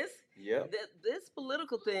candidates. Yep. This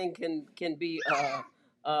political thing can be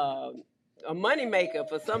uh, a moneymaker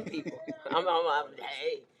for some people.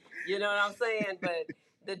 Hey, you know what I'm saying? But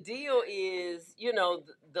the deal is,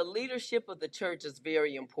 the leadership of the church is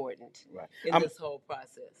very important Right. in I'm this whole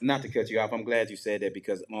process. not to cut you off. I'm glad you said that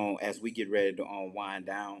because as we get ready to wind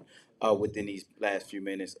down within these last few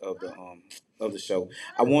minutes of the show,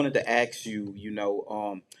 I wanted to ask you,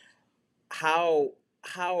 how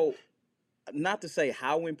how not to say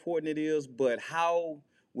how important it is, but how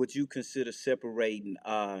would you consider separating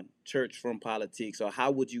church from politics, or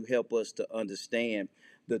how would you help us to understand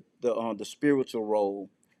the spiritual role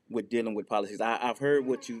with dealing with politics? I've heard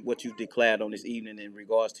what you declared on this evening in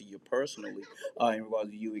regards to you personally, in regards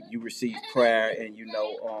to you receive prayer and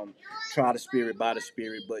try the spirit by the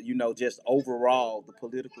spirit, but just overall the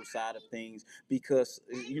political side of things because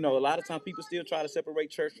a lot of times people still try to separate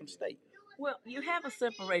church from state. Well, you have a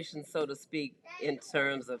separation, so to speak, in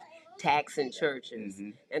terms of taxing churches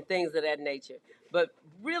Hmm. and things of that nature. But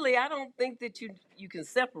really, I don't think that you can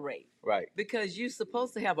separate. Right. Because you're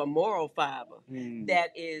supposed to have a moral fiber that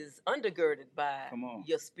is undergirded by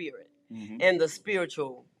your spirit and the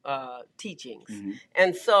spiritual teachings.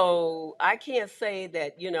 And so I can't say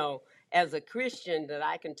that, as a Christian, that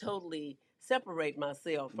I can totally separate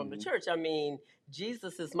myself from the church. I mean,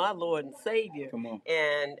 Jesus is my Lord and Savior. Come on.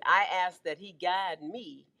 And I ask that He guide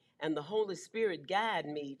me and the Holy Spirit guide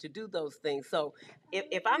me to do those things. So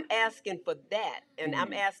if I'm asking for that and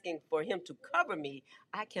I'm asking for Him to cover me,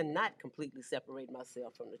 I cannot completely separate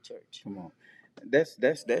myself from the church. Come on. That's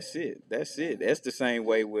it. That's it. That's the same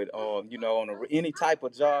way with on any type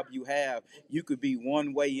of job you have. You could be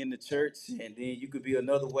one way in the church, and then you could be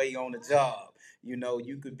another way on the job.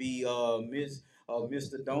 You could be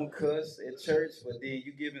Mr. Don't Cuss at church, but then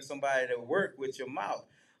you giving somebody to work with your mouth.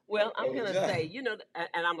 Well, I'm gonna say,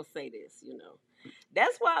 and I'm gonna say this,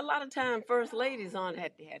 That's why a lot of time first ladies aren't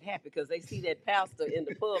happy because they see that pastor in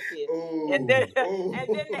the pulpit, and then and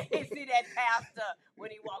then they see that pastor when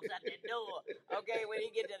he walks out that door. Okay, when he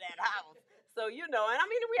get to that house. So and I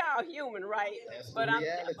mean we are human, right? That's But the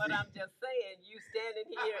reality. I'm just saying, you standing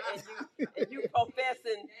here and you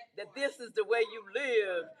professing that this is the way you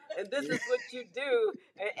live and this is what you do,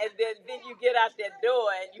 and then you get out that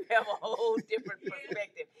door and you have a whole different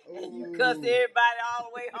perspective, and you cuss everybody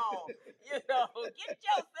all the way home. Get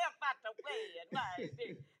yourself out the way.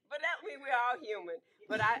 But that means we're all human.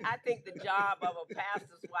 But I think the job of a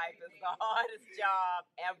pastor's wife is the hardest job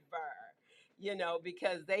ever,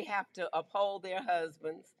 because they have to uphold their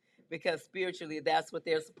husbands because spiritually that's what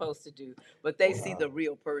they're supposed to do. But they see the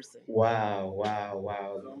real person. Wow.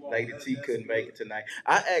 Lady T couldn't make it tonight.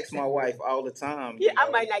 I ask my wife all the time. Yeah, I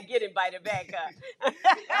might not get invited back, huh?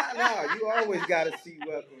 No, you always got to see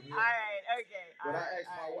welcome here. All right, okay. But I ask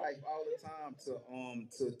my wife all the time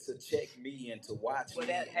to check me and to watch me.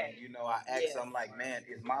 That, hey, And I ask her, I'm like, man,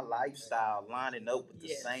 is my lifestyle lining up with the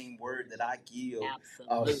same word that I give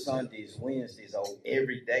Sundays, Wednesdays, or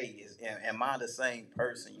every day? Am I the same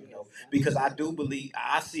person? Because I do believe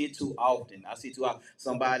I see it too often.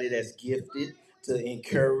 Somebody that's gifted to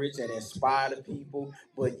encourage and inspire the people,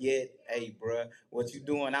 but yet, hey, bruh, what you're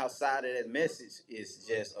doing outside of that message is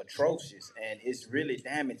just atrocious, and it's really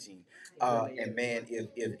damaging. And man,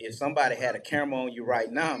 if somebody had a camera on you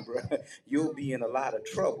right now, bruh, you'll be in a lot of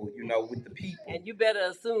trouble, with the people. And you better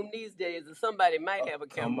assume these days that somebody might have a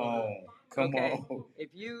camera. Come on. If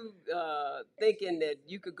you thinking that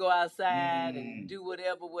you could go outside and do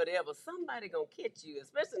whatever, somebody gonna catch you.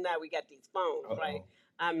 Especially now we got these phones, right?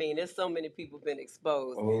 I mean, there's so many people been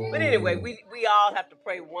exposed. But anyway, we all have to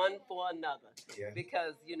pray one for another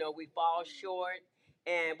because we fall short.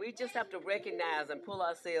 And we just have to recognize and pull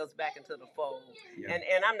ourselves back into the fold.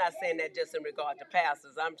 And I'm not saying that just in regard to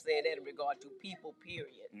pastors. I'm saying that in regard to people,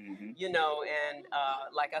 period. And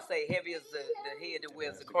like I say, heavy is the head that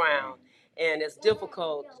wears the crown. And it's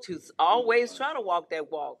difficult to always try to walk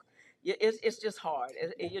that walk. It's just hard,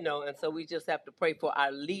 and so we just have to pray for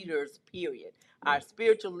our leaders, period. Our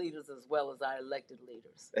spiritual leaders as well as our elected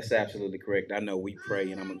leaders. That's absolutely correct. I know we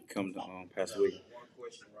pray, and I'm going to come to Pastor William. One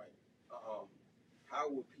question, right? How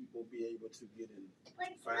will people be able to get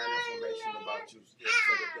find information about you so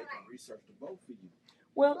that they can research the vote for you?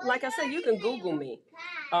 Well, like I said, you can Google me,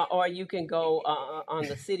 or you can go on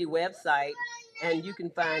the city website, and you can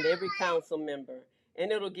find every council member,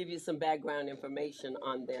 and it'll give you some background information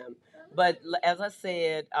on them. But as I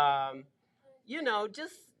said,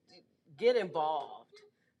 just get involved.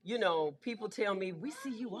 People tell me, we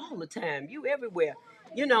see you all the time, you everywhere,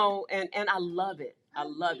 and I love it. I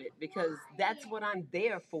love it because that's what I'm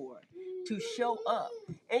there for, to show up.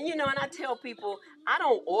 And and I tell people I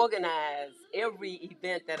don't organize every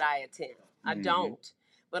event that I attend. I don't.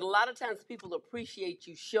 But a lot of times people appreciate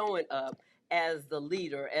you showing up as the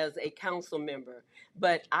leader, as a council member.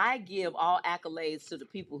 But I give all accolades to the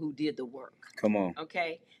people who did the work. Come on.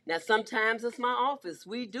 Okay? Now, sometimes it's my office.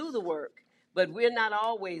 We do the work, but we're not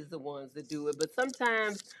always the ones that do it. But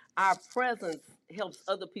sometimes our presence helps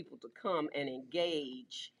other people to come and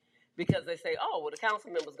engage because they say, oh, well, the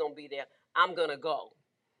council member's going to be there. I'm going to go.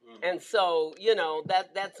 And so,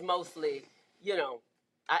 that's mostly,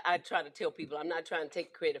 I try to tell people I'm not trying to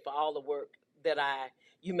take credit for all the work that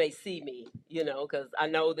you may see me, because I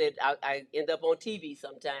know that I end up on TV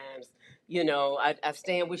sometimes. I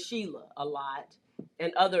stand with Sheila a lot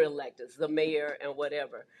and other electeds, the mayor and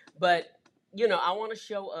whatever. But, I want to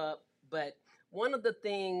show up. But one of the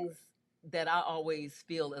things that I always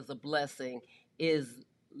feel as a blessing is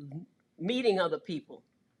meeting other people,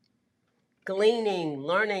 gleaning,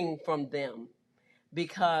 learning from them,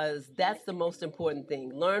 because that's the most important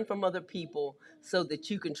thing. Learn from other people so that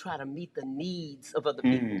you can try to meet the needs of other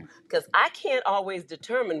people. Because I can't always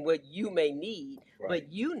determine what you may need, Right.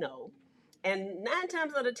 but you know. And 9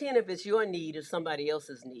 times out of 10, if it's your need, it's somebody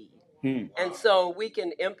else's need. And so we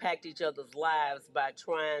can impact each other's lives by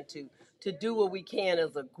trying to do what we can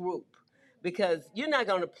as a group, because you're not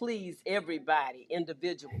going to please everybody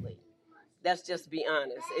individually. That's just be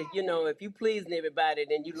honest. If you pleasing everybody,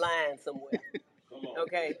 then you lying somewhere.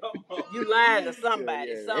 Okay, you lying to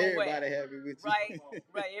somebody somewhere. Everybody happy with you. Right,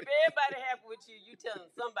 right. If everybody happy with you, you telling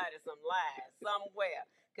somebody some lies somewhere,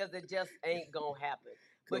 because it just ain't gonna happen.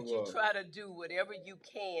 But you try to do whatever you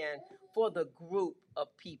can for the group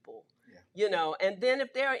of people. And then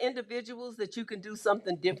if there are individuals that you can do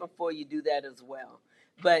something different for, you do that as well.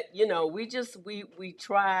 But we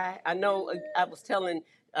try. I know I was telling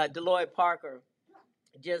Deloitte Parker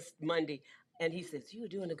just Monday, and he says, "You're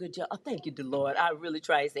doing a good job." Oh, thank you, Deloitte. I really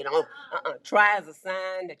try. He said, "Oh, try is a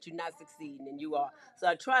sign that you're not succeeding, and you are." So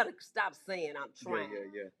I try to stop saying I'm trying.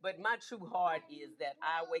 Yeah. But my true heart is that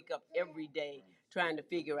I wake up every day trying to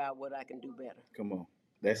figure out what I can do better. Come on.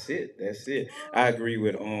 That's it. That's it. I agree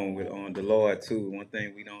with the Lord too. One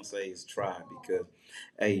thing we don't say is try, because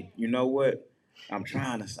hey, you know what?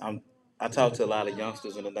 I talk to a lot of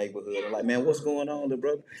youngsters in the neighborhood. They're like, man, what's going on, little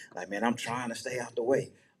brother? Like, man, I'm trying to stay out the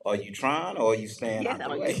way. Are you trying, or are you staying out the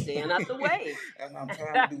Are way? you staying out the way? And I'm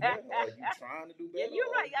trying to do better. Are you trying to do better? Yeah, you're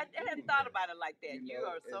or right. are you I hadn't doing thought better? about it like that. You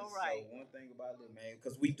are so right. So one thing about it, man,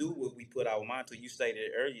 because we do what we put our mind to. You stated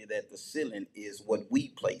earlier that the ceiling is what we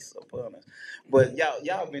place upon us. But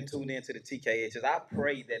y'all been tuned into the TKHS. I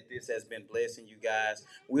pray that this has been blessing you guys.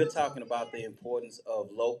 We're talking about the importance of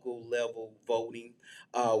local level voting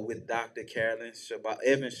with Dr. Carolyn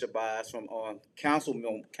Evans-Shabazz from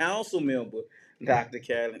council member Dr.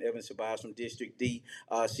 Carolyn Evans-Shabazz from District D.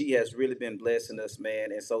 She has really been blessing us,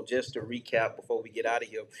 man. And so just to recap before we get out of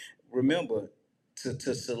here, remember,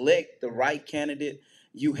 to select the right candidate,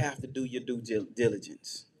 you have to do your due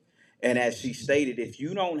diligence. And as she stated, if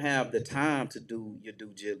you don't have the time to do your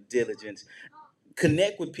due diligence,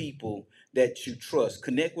 connect with people that you trust.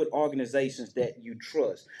 Connect with organizations that you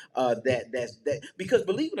trust. That because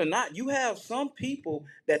believe it or not, you have some people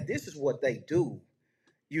that this is what they do.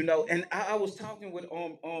 And I was talking with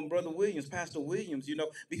Brother Williams, Pastor Williams,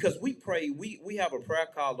 because we pray, we have a prayer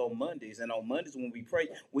call on Mondays, and on Mondays when we pray,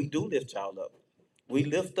 we do lift y'all up. We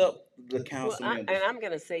lift up the council members. And I'm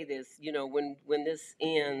going to say this, when this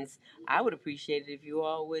ends, I would appreciate it if you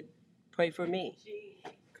all would pray for me.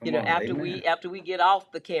 Come on, After we get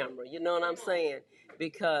off the camera, you know what I'm saying?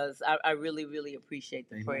 Because I really, really appreciate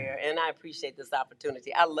the prayer, and I appreciate this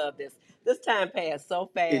opportunity. I love this. This time passed so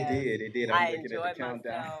fast. It did. I'm I looking at enjoyed the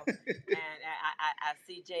countdown. myself, and I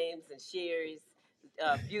see James and Sherry's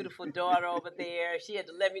beautiful daughter over there. She had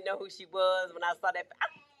to let me know who she was when I saw that.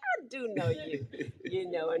 I do know you,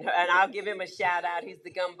 and I'll give him a shout out. He's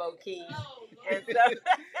the Gumbo King, and so.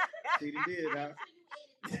 She did, huh?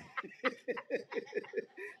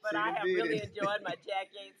 But I have really enjoyed my Jack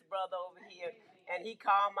Yates brother over here. And he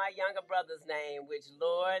called my younger brother's name, which,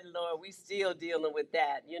 Lord, we still dealing with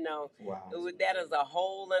that. Wow. That is a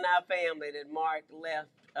hole in our family that Mark left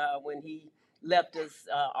when he left us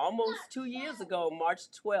almost 2 years ago, March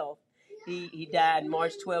 12th. He died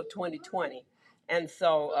March 12th, 2020. And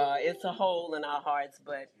so it's a hole in our hearts,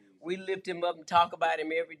 but we lift him up and talk about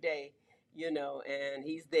him every day. And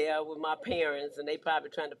he's there with my parents, and they probably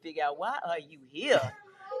trying to figure out, why are you here?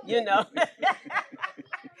 you know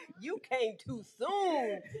you came too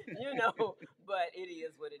soon, but it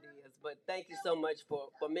is what it is. But thank you so much for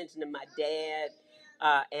mentioning my dad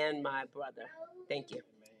and my brother. Thank you.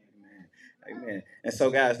 Amen. And so,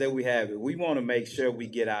 guys, there we have it. We want to make sure we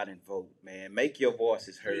get out and vote, man. Make your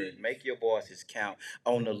voices heard. Make your voices count.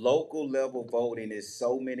 On the local level voting, there's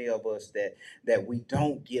so many of us that we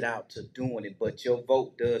don't get out to doing it, but your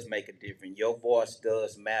vote does make a difference. Your voice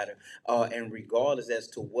does matter. And regardless as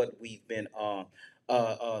to what we've been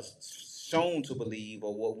shown to believe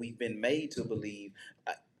or what we've been made to believe,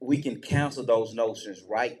 we can cancel those notions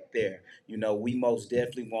right there. We most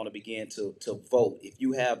definitely want to begin to vote. If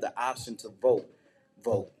you have the option to vote,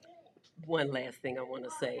 vote. One last thing I want to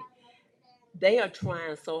say. They are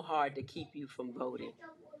trying so hard to keep you from voting.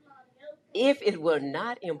 If it were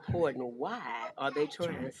not important, why are they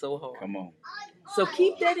trying so hard? Come on. So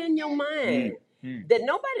keep that in your mind. That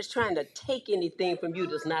nobody's trying to take anything from you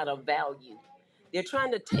that's not of value. They're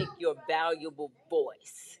trying to take your valuable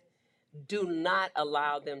voice. Do not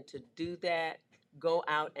allow them to do that. Go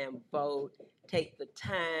out and vote. Take the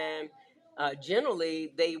time.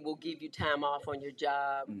 Generally, they will give you time off on your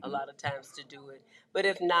job a lot of times to do it. But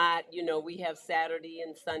if not, we have Saturday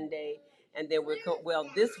and Sunday, and then well,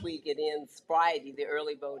 this week it ends Friday, the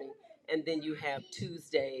early voting, and then you have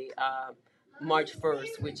Tuesday, March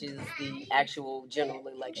 1st, which is the actual general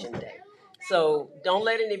election day. So don't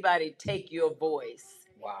let anybody take your voice.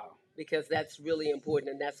 Wow. Because that's really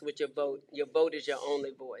important, and that's what your vote is your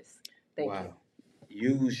only voice. Thank you. Wow.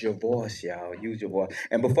 Use your voice, y'all. Use your voice.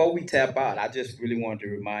 And before we tap out, I just really wanted to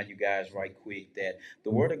remind you guys right quick that the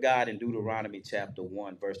word of God in Deuteronomy chapter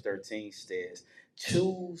 1, verse 13 says,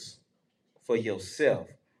 choose for yourself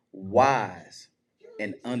wise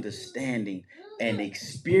and understanding and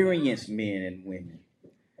experienced men and women.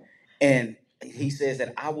 And he says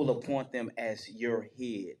that I will appoint them as your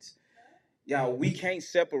heads. Y'all, we can't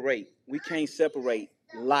separate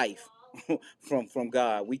life from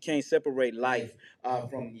God. We can't separate life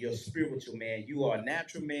from your spiritual man. You are a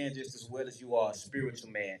natural man just as well as you are a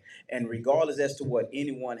spiritual man. And regardless as to what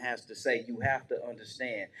anyone has to say, you have to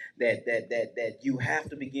understand that you have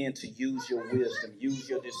to begin to use your wisdom, use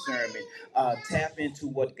your discernment, tap into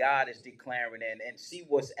what God is declaring and see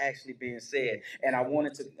what's actually being said. And I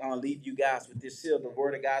wanted to leave you guys with this seal. The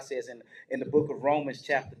word of God says in the book of Romans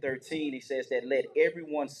chapter 13, he says that let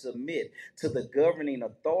everyone submit to the governing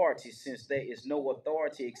authorities, since there is no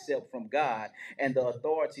authority except from God, and the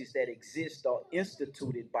authorities that exist are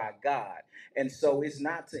instituted by God. And so it's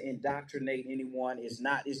not to indoctrinate anyone.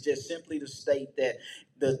 It's just simply to state that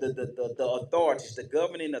the authorities, the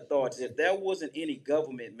governing authorities, if there wasn't any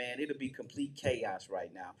government, man, it'd be complete chaos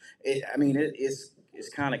right now. It's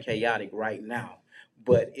kind of chaotic right now.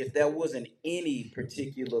 But if there wasn't any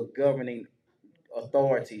particular governing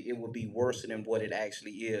authority, it would be worse than what it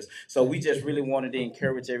actually is. So we just really wanted to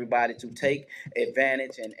encourage everybody to take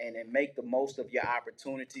advantage and make the most of your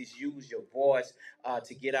opportunities. Use your voice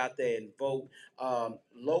to get out there and vote.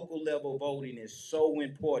 Local level voting is so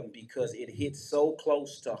important because it hits so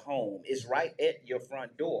close to home. It's right at your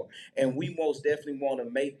front door. And we most definitely want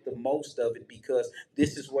to make the most of it because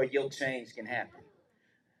this is where your change can happen.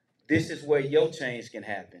 This is where your change can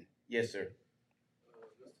happen. Yes, sir.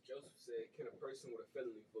 Mr. Joseph said, can a person with a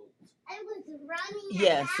felony vote?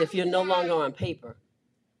 Yes, if you're no longer on paper.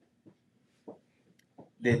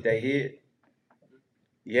 Did they hear it?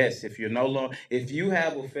 Yes, if you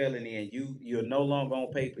have a felony and you're no longer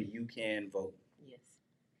on paper, you can vote. Yes.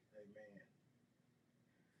 Amen.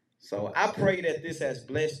 So I pray that this has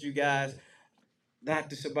blessed you guys.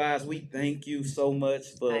 Dr. Shabazz, we thank you so much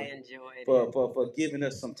I for enjoyed for, it. for, for giving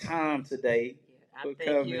us some time today. I For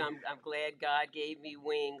thank you. coming. I'm glad God gave me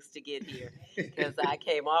wings to get here because I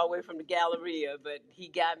came all the way from the Galleria, but He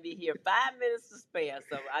got me here 5 minutes to spare.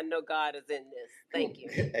 So I know God is in this. Thank you.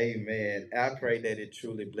 Amen. I pray that it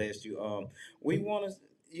truly blessed you. We want to.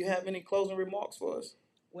 You have any closing remarks for us?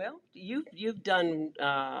 Well, you've done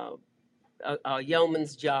a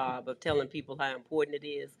yeoman's job of telling people how important it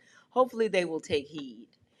is. Hopefully, they will take heed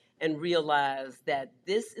and realize that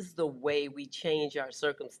this is the way we change our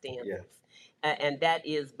circumstances. Yeah. And that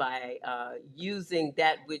is by using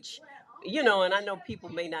that which, and I know people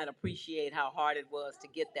may not appreciate how hard it was to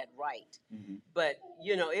get that right. Mm-hmm. But,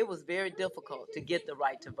 it was very difficult to get the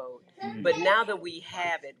right to vote. Mm-hmm. But now that we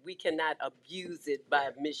have it, we cannot abuse it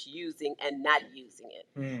by misusing and not using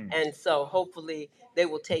it. And so hopefully they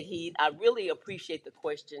will take heed. I really appreciate the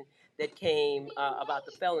question that came about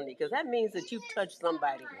the felony, because that means that you've touched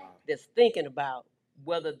somebody that's thinking about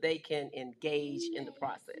whether they can engage in the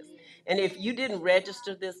process. And if you didn't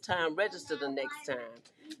register this time, register the next time,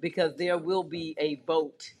 because there will be a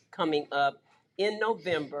vote coming up in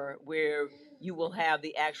November where you will have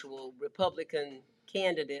the actual Republican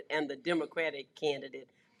candidate and the Democratic candidate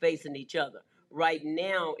facing each other. Right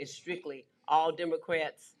now, it's strictly all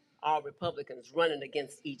Democrats, all Republicans running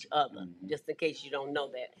against each other, just in case you don't know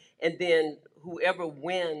that. And then whoever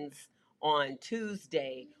wins on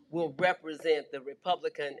Tuesday will represent the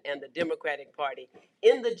Republican and the Democratic Party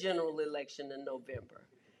in the general election in November.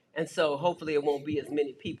 And so hopefully it won't be as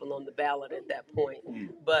many people on the ballot at that point.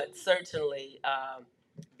 But certainly,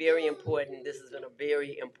 very important. This has been a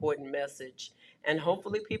very important message. And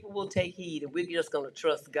hopefully people will take heed. And we're just going to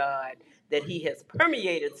trust God that He has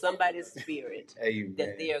permeated somebody's spirit Amen.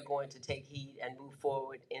 that they are going to take heed and move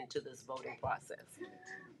forward into this voting process.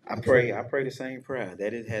 I pray the same prayer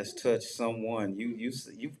that it has touched someone.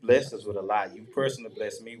 You've blessed us with a lot. You personally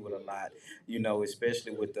blessed me with a lot.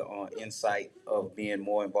 Especially with the insight of being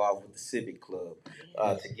more involved with the civic club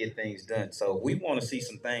to get things done. So we want to see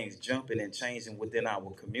some things jumping and changing within our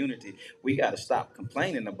community. We got to stop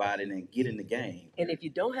complaining about it and get in the game. And if you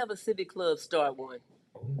don't have a civic club, start one.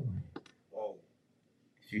 Whoa.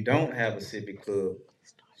 If you don't have a civic club,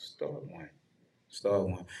 start one. Start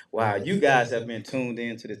one. Wow, you guys have been tuned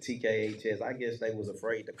in to the TKHS. I guess they was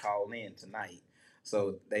afraid to call in tonight.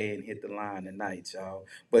 So they didn't hit the line tonight, y'all.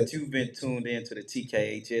 But you've been tuned in to the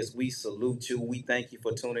TKHS. We salute you. We thank you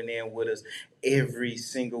for tuning in with us every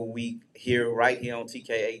single week here, right here on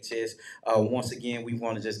TKHS. Once again, we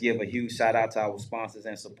want to just give a huge shout out to our sponsors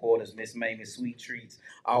and supporters, Miss Mamie Sweet Treats,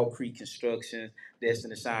 All Creek Construction,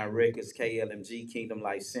 Destiny Shine Records, KLMG, Kingdom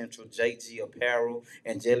Life Central, JG Apparel,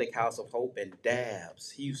 Angelic House of Hope, and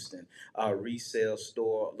Dabs Houston, resale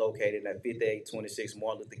store located at 5826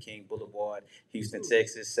 Martin Luther King Boulevard, Houston,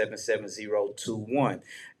 Texas 77021.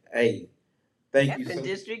 Hey, thank you That's in so.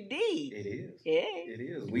 District D. It is. Hey. It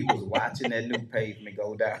is. We was watching that new pavement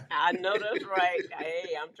go down. I know that's right. Hey,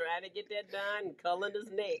 I'm trying to get that done. Cullen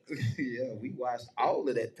is next. Yeah, we watched all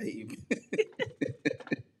of that pavement.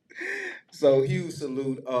 So huge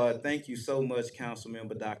salute. Thank you so much,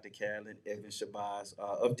 Councilmember Dr. Carolyn Evans-Shabazz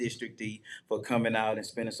of District D for coming out and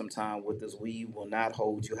spending some time with us. We will not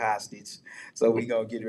hold you hostage. So we gonna get